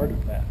important part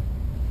of that.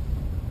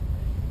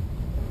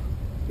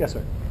 Yes,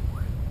 sir.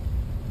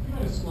 You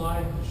had a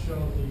slide to show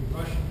the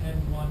Russian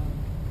N1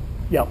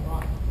 Yep.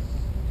 rockets.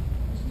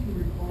 I seem to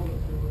recall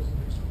that there was an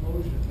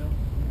explosion, a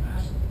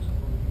massive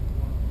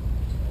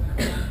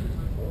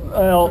explosion.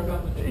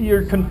 Well,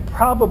 you're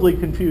probably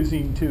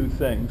confusing two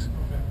things.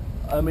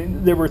 Okay. I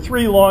mean, there were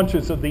 3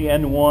 launches of the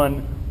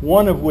N1,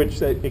 one of which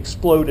that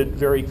exploded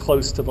very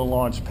close to the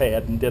launch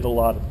pad and did a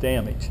lot of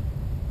damage.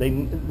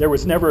 There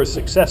was never a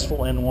successful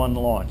N1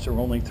 launch. There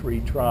were only 3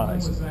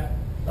 tries.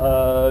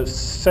 When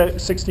was that?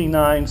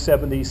 69,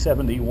 70,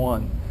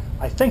 71.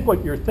 I think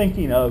what you're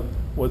thinking of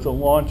was the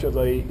launch of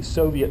a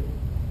Soviet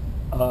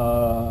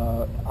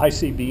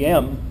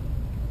ICBM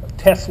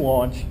test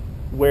launch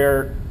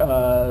where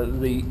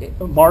the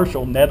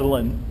Marshall,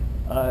 Netherlands,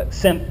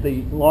 sent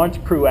the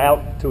launch crew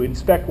out to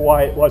inspect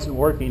why it wasn't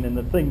working, and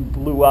the thing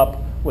blew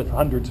up with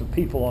hundreds of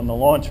people on the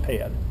launch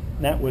pad.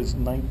 And that was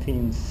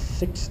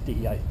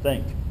 1960, I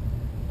think.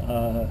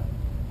 I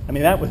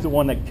mean, that was the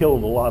one that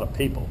killed a lot of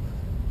people.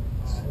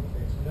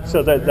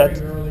 So that's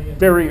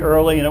very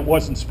early, and it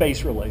wasn't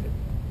space related.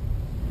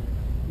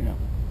 Yeah.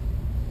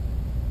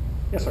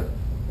 Yes, sir.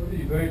 What do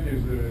you think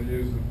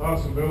is the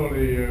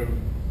possibility of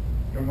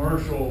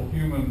commercial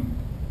human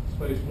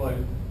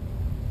spaceflight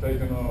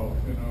taking off?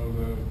 You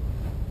know,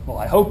 Well,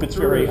 I hope it's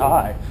very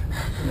high.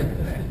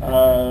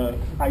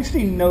 I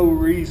see no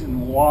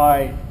reason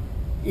why,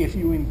 if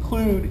you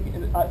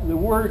include, the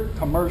word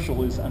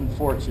commercial is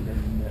unfortunate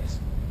in this,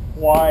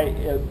 why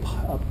a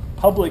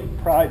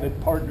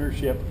public-private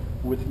partnership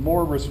with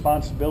more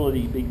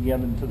responsibility being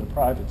given to the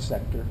private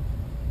sector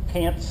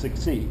can't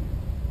succeed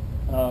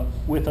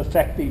with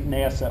effective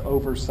NASA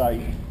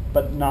oversight,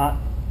 but not,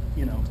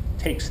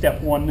 take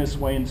step one this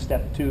way and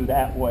step two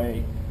that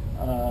way,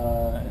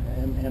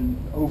 and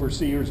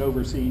overseers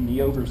overseeing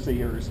the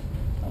overseers,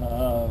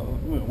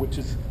 which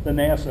is the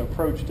NASA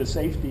approach to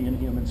safety in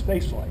human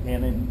spaceflight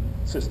and in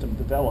system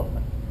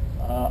development.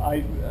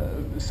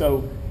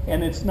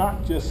 And it's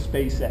not just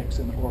SpaceX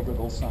and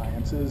orbital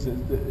sciences.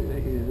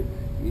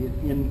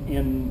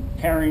 In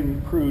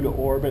carrying crew to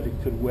orbit, it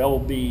could well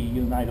be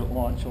United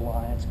Launch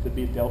Alliance, could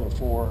be Delta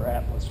IV or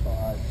Atlas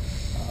V.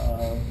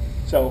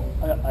 So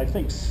I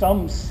think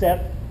some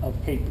set of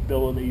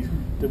capabilities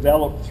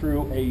developed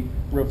through a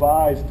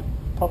revised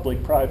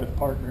public-private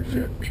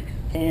partnership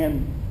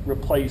can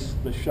replace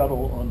the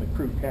shuttle on the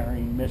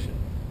crew-carrying mission.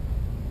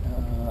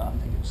 I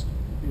think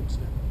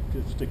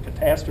it's a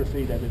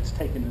catastrophe that it's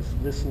taken us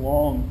this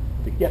long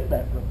to get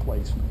that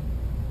replacement.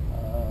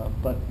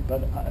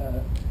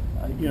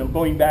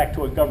 Going back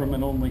to a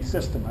government-only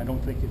system, I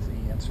don't think is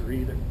the answer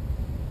either.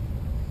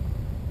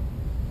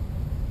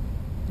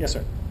 Yes,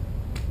 sir.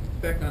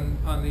 Back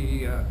on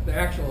the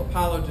actual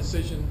Apollo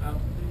decision,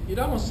 it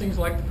almost seems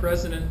like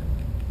President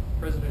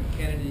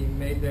Kennedy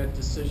made that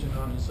decision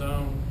on his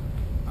own,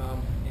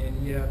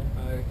 and yet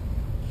I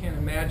can't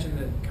imagine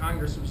that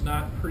Congress was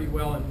not pretty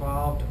well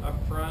involved up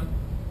front.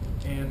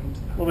 And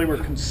well, they were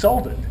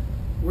consulted.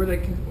 Were they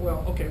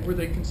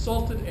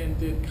consulted, and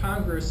did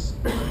Congress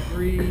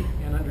agree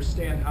and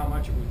understand how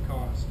much it would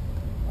cost?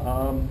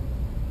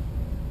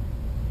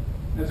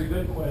 That's a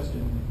good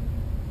question.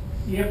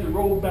 You have to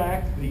roll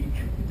back the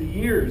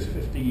years,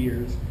 50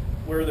 years,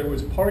 where there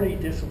was party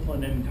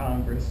discipline in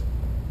Congress,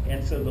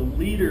 and so the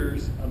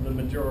leaders of the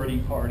majority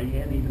party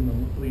and even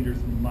the leaders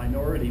of the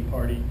minority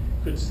party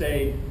could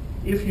say,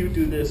 if you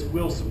do this,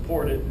 we'll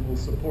support it, and we'll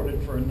support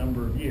it for a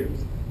number of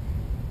years.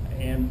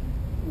 And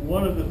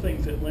one of the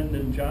things that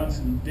Lyndon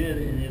Johnson did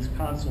in his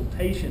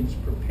consultations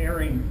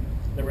preparing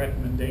the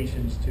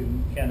recommendations to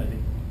Kennedy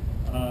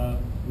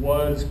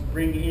was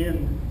bring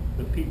in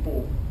the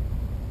people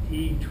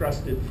he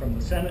trusted from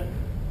the Senate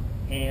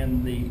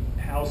and the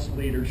House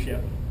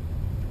leadership,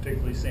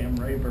 particularly Sam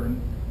Rayburn,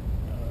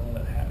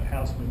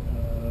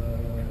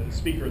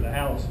 Speaker of the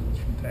House, who was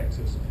from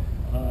Texas,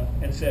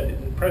 and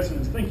said, the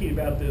President's thinking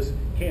about this,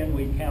 can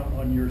we count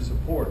on your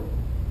support?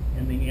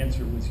 And the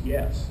answer was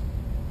yes.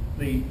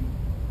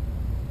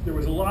 There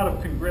was a lot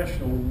of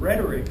congressional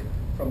rhetoric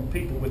from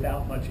people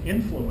without much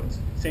influence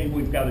saying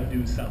we've got to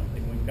do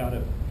something, we've got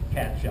to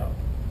catch up.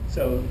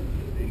 So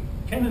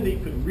Kennedy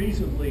could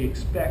reasonably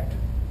expect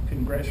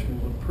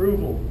congressional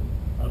approval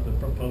of the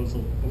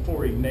proposal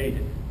before he made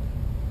it.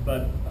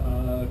 But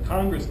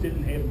Congress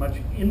didn't have much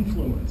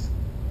influence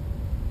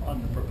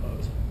on the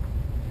proposal.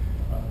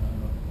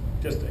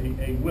 Just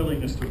a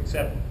willingness to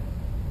accept it.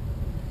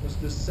 Was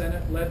the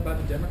Senate led by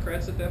the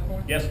Democrats at that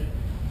point? Yes.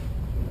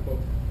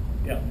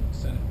 Yeah.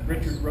 Senate.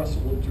 Richard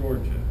Russell of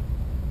Georgia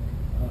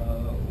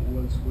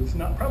was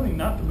probably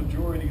not the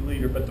majority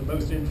leader, but the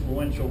most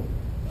influential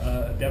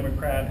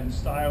Democrat, and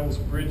Stiles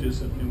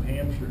Bridges of New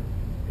Hampshire.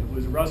 It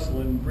was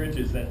Russell and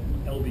Bridges that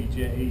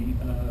LBJ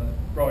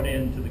brought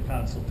into the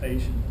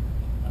consultation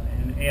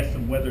and asked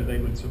them whether they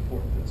would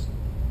support this.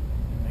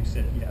 And they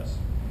said yes.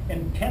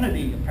 And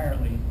Kennedy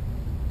apparently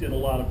did a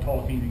lot of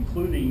talking,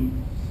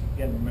 including,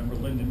 again, remember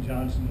Lyndon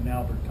Johnson and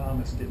Albert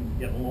Thomas didn't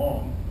get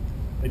along.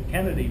 But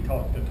Kennedy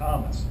talked to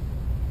Thomas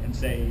and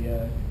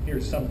say,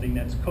 here's something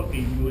that's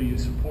cooking, will you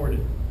support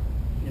it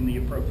in the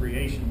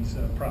appropriations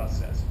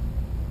process?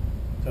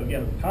 So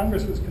yeah,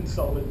 Congress was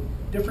consulted,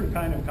 different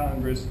kind of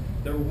Congress.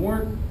 There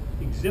weren't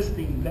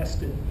existing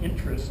vested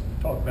interests,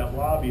 talk about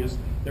lobbyists,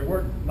 there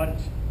weren't much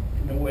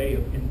in the way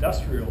of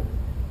industrial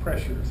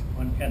pressures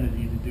on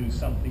Kennedy to do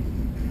something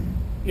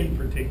in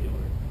particular,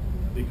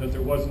 because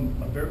there wasn't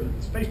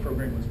the space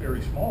program was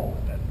very small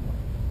at that point.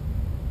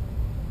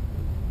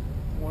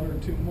 One or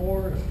two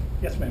more?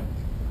 Yes, ma'am.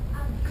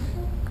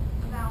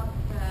 About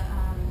the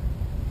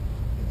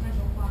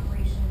potential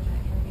cooperation that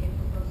can be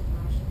proposed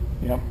promotions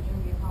Yep.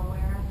 during the Apollo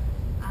era.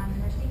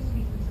 There seems to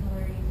be some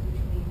similarities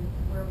between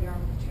where we are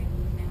with the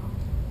Chinese now.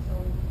 So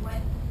what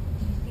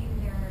do you see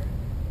there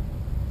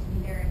to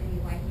be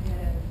any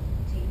likelihood of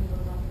taking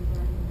those lessons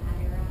learned in that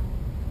era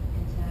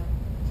into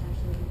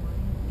potentially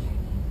working with the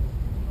Chinese?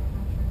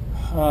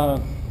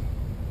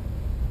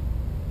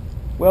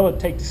 Well, it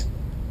takes,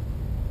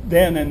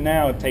 then and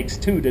now it takes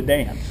two to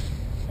dance.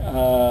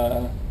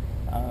 I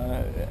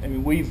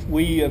mean,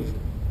 we have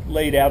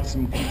laid out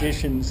some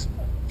conditions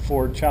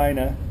for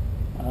China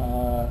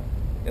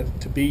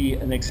to be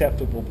an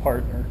acceptable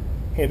partner,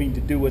 having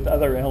to do with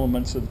other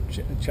elements of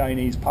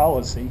Chinese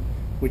policy,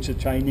 which the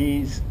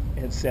Chinese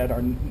have said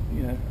are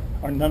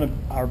none of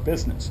our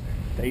business,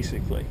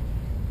 basically.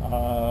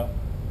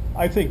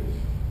 I think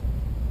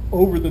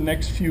over the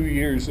next few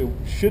years, there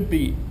should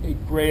be a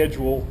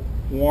gradual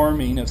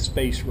warming of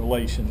space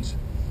relations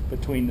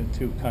between the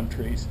two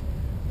countries.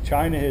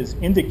 China has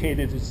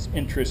indicated its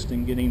interest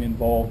in getting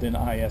involved in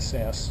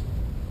ISS.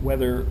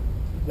 Whether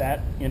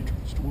that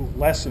interest will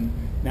lessen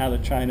now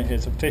that China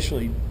has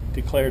officially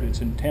declared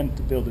its intent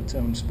to build its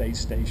own space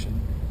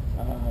station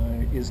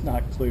is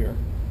not clear.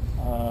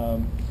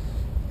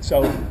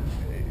 So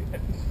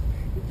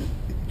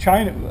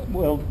China,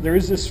 well, there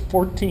is this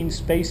 14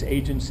 space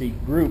agency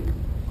group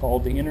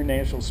called the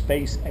International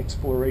Space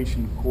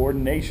Exploration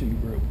Coordination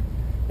Group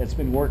that's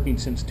been working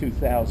since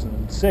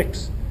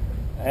 2006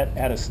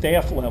 at a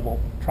staff level,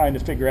 trying to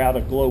figure out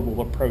a global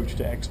approach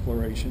to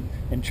exploration.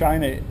 And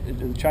China,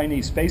 the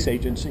Chinese Space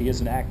Agency, is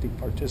an active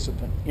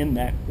participant in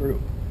that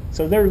group.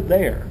 So they're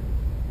there,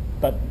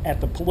 but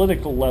at the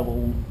political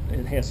level,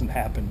 it hasn't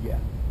happened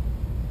yet.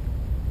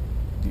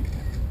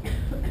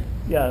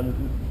 Yeah. If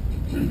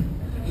the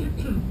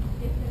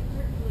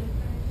current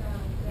blueprint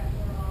that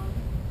we're on,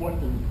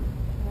 What the?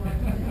 or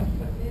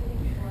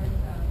moving towards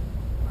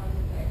carbon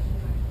protection,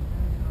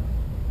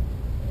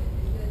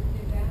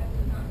 if that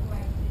is not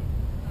quite,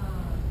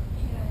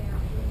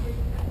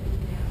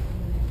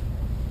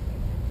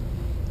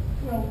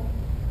 Well,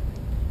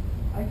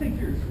 I think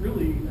there's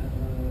really, this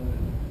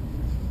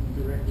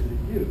is directed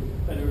at you,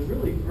 but there's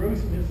really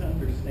gross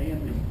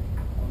misunderstanding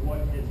of what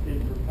has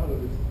been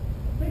proposed.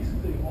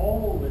 Basically,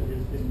 all that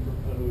has been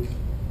proposed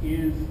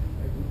is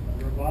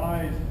a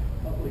revised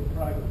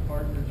public-private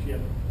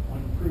partnership on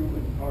crew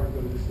and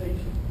cargo to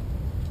station.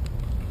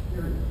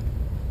 Period.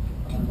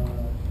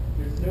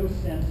 There's no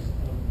sense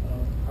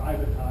of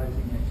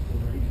privatizing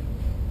exploration.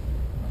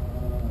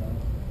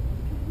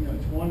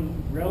 It's one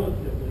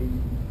relatively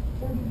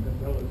important but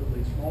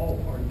relatively small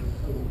part of the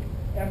total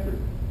effort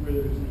where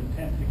there's an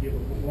intent to give a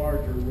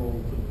larger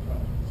role to the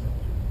private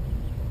sector.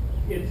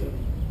 It's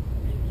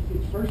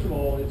first of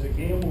all, it's a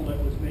gamble that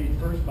was made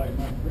first by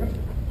Mike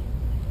Griffith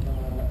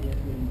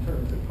in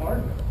terms of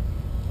cargo,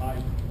 by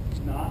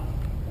not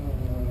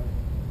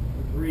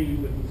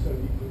agreeing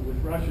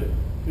with Russia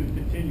to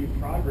continue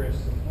progress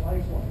of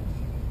lifelines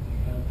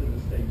to the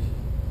station.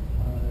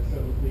 So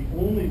the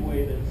only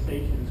way that the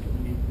station is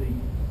going to be,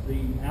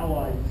 the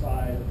allied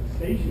side of the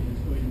station is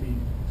going to be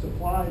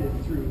supplied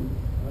through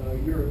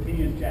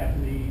European,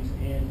 Japanese,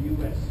 and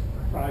U.S.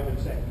 private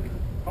sector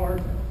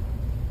cargo.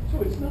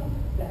 So it's not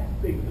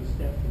that big of a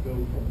step to go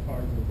from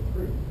cargo to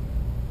crew,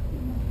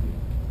 in my view.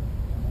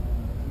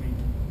 I mean,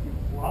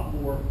 it's a lot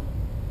more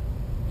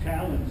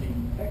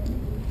challenging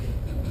technically,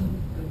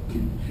 but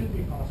it should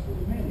be possible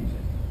to manage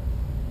it.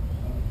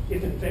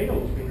 If it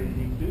fails, we're in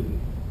deep duty.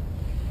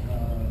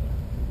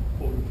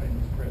 Quote a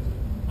famous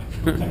president.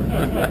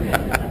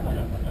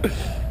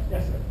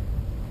 Yes, sir.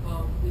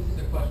 This is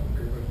a question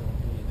for your personal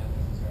opinion, not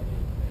necessarily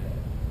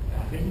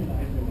Opinion? I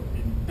have no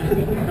opinion.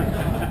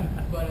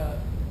 But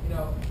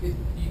do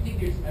you think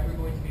there's ever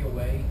going to be a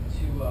way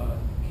to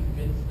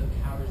convince the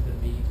powers that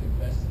be to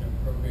invest in a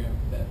program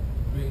that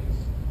brings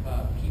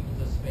people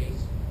to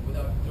space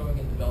without throwing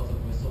in the bells and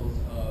whistles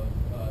of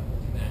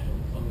international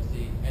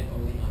diplomacy and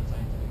only on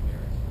scientific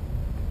merit?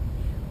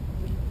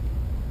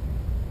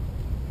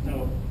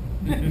 No.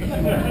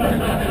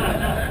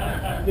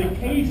 The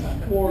case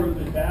for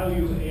the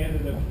value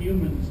added of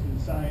humans in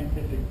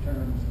scientific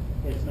terms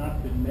has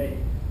not been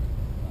made.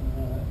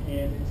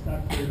 And it's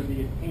not clear to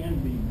me it can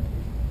be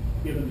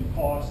made, given the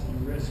costs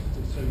and risks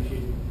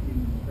associated with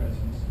human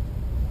presence.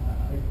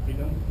 I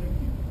don't think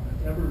you are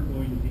ever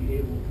going to be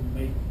able to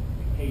make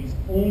the case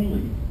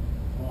only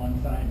on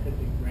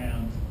scientific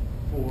grounds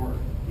for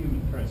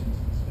human presence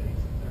in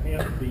space. There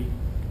have to be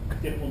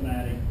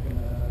diplomatic,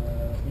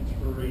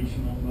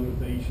 inspirational,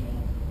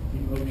 motivational,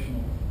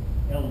 emotional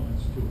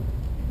elements to it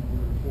in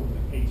order for the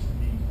case to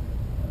be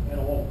at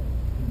all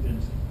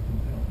convincing,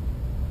 compelling.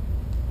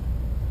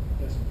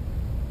 Yes, sir.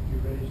 You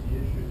raised the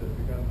issue that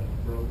the government's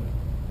broken.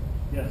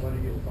 Yes. What do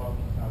you get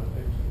talking how to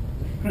fix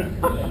it?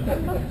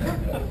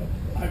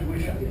 I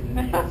wish I had an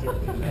answer to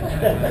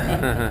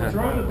that.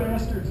 Throw the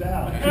bastards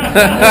out.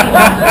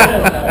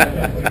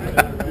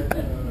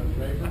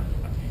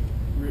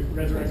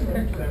 Resurrection?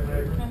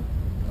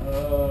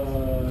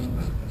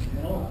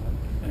 No.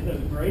 The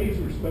graves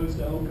were supposed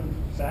to open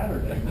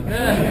Saturday.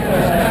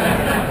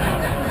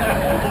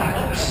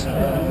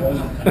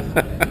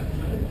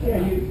 Yeah,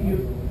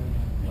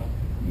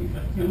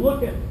 you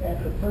look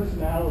at the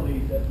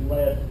personalities that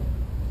led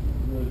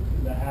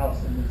the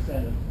House and the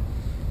Senate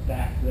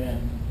back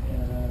then.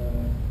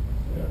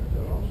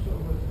 There also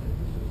was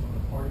emphasis on a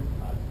party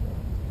platform,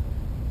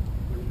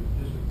 which has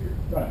disappeared.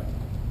 Right.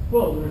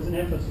 Well, there was an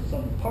emphasis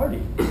on the party,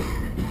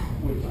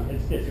 which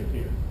has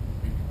disappeared.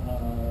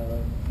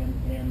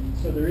 And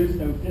so there is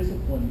no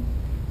discipline.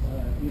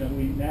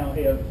 We now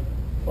have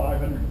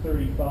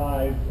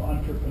 535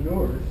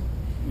 entrepreneurs,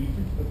 each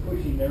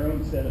pushing their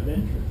own set of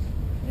interests,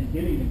 and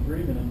getting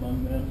agreement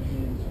among them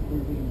is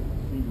proving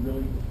to be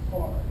really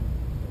hard.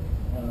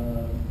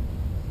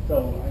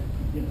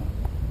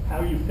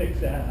 How you fix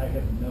that, I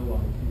have no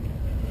idea.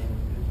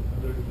 It's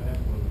another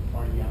example of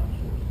party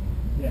outsourcing.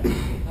 Yeah.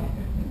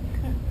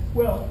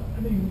 Well,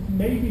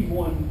 maybe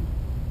one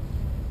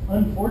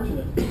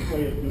unfortunate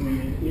way of doing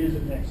it is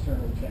an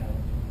external challenge.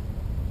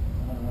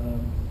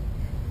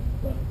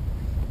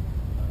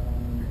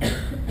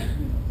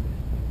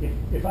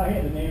 If I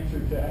had an answer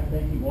to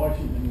making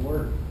Washington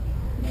work,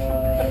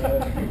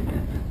 I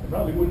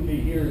probably wouldn't be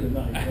here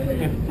tonight.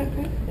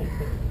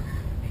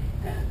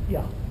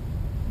 Yeah.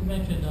 You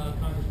mentioned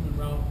Congressman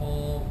Ralph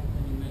Hall,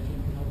 and you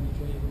mentioned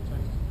LBJ in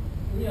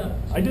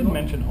Texas. I didn't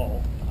mention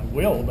Hall. I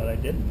will, but I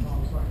didn't.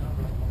 Oh, sorry, not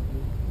Ralph Hall.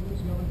 Who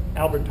was the other?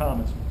 Albert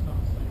Thomas.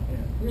 Thomas,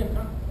 thank you. We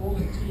have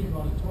Golden Teague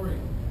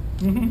Auditorium.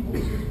 Mm-hmm. What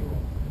was his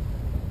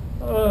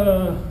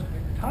role?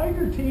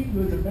 Tiger Teague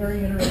was a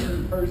very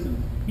interesting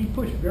person. He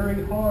pushed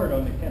very hard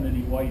on the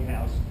Kennedy White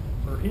House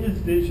for his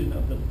vision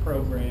of the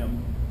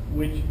program,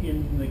 which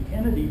in the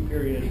Kennedy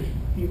period,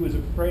 he was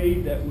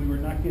afraid that we were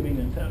not giving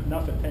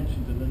enough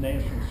attention to the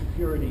national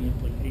security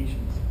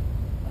implications,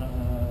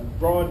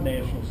 broad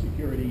national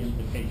security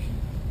implications.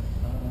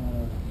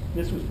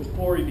 This was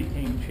before he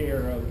became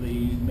chair of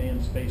the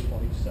Manned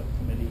Spaceflight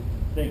Subcommittee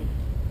thing.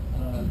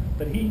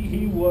 But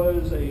he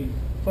was a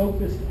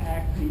focused,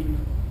 active,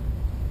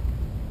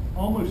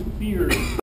 almost fierce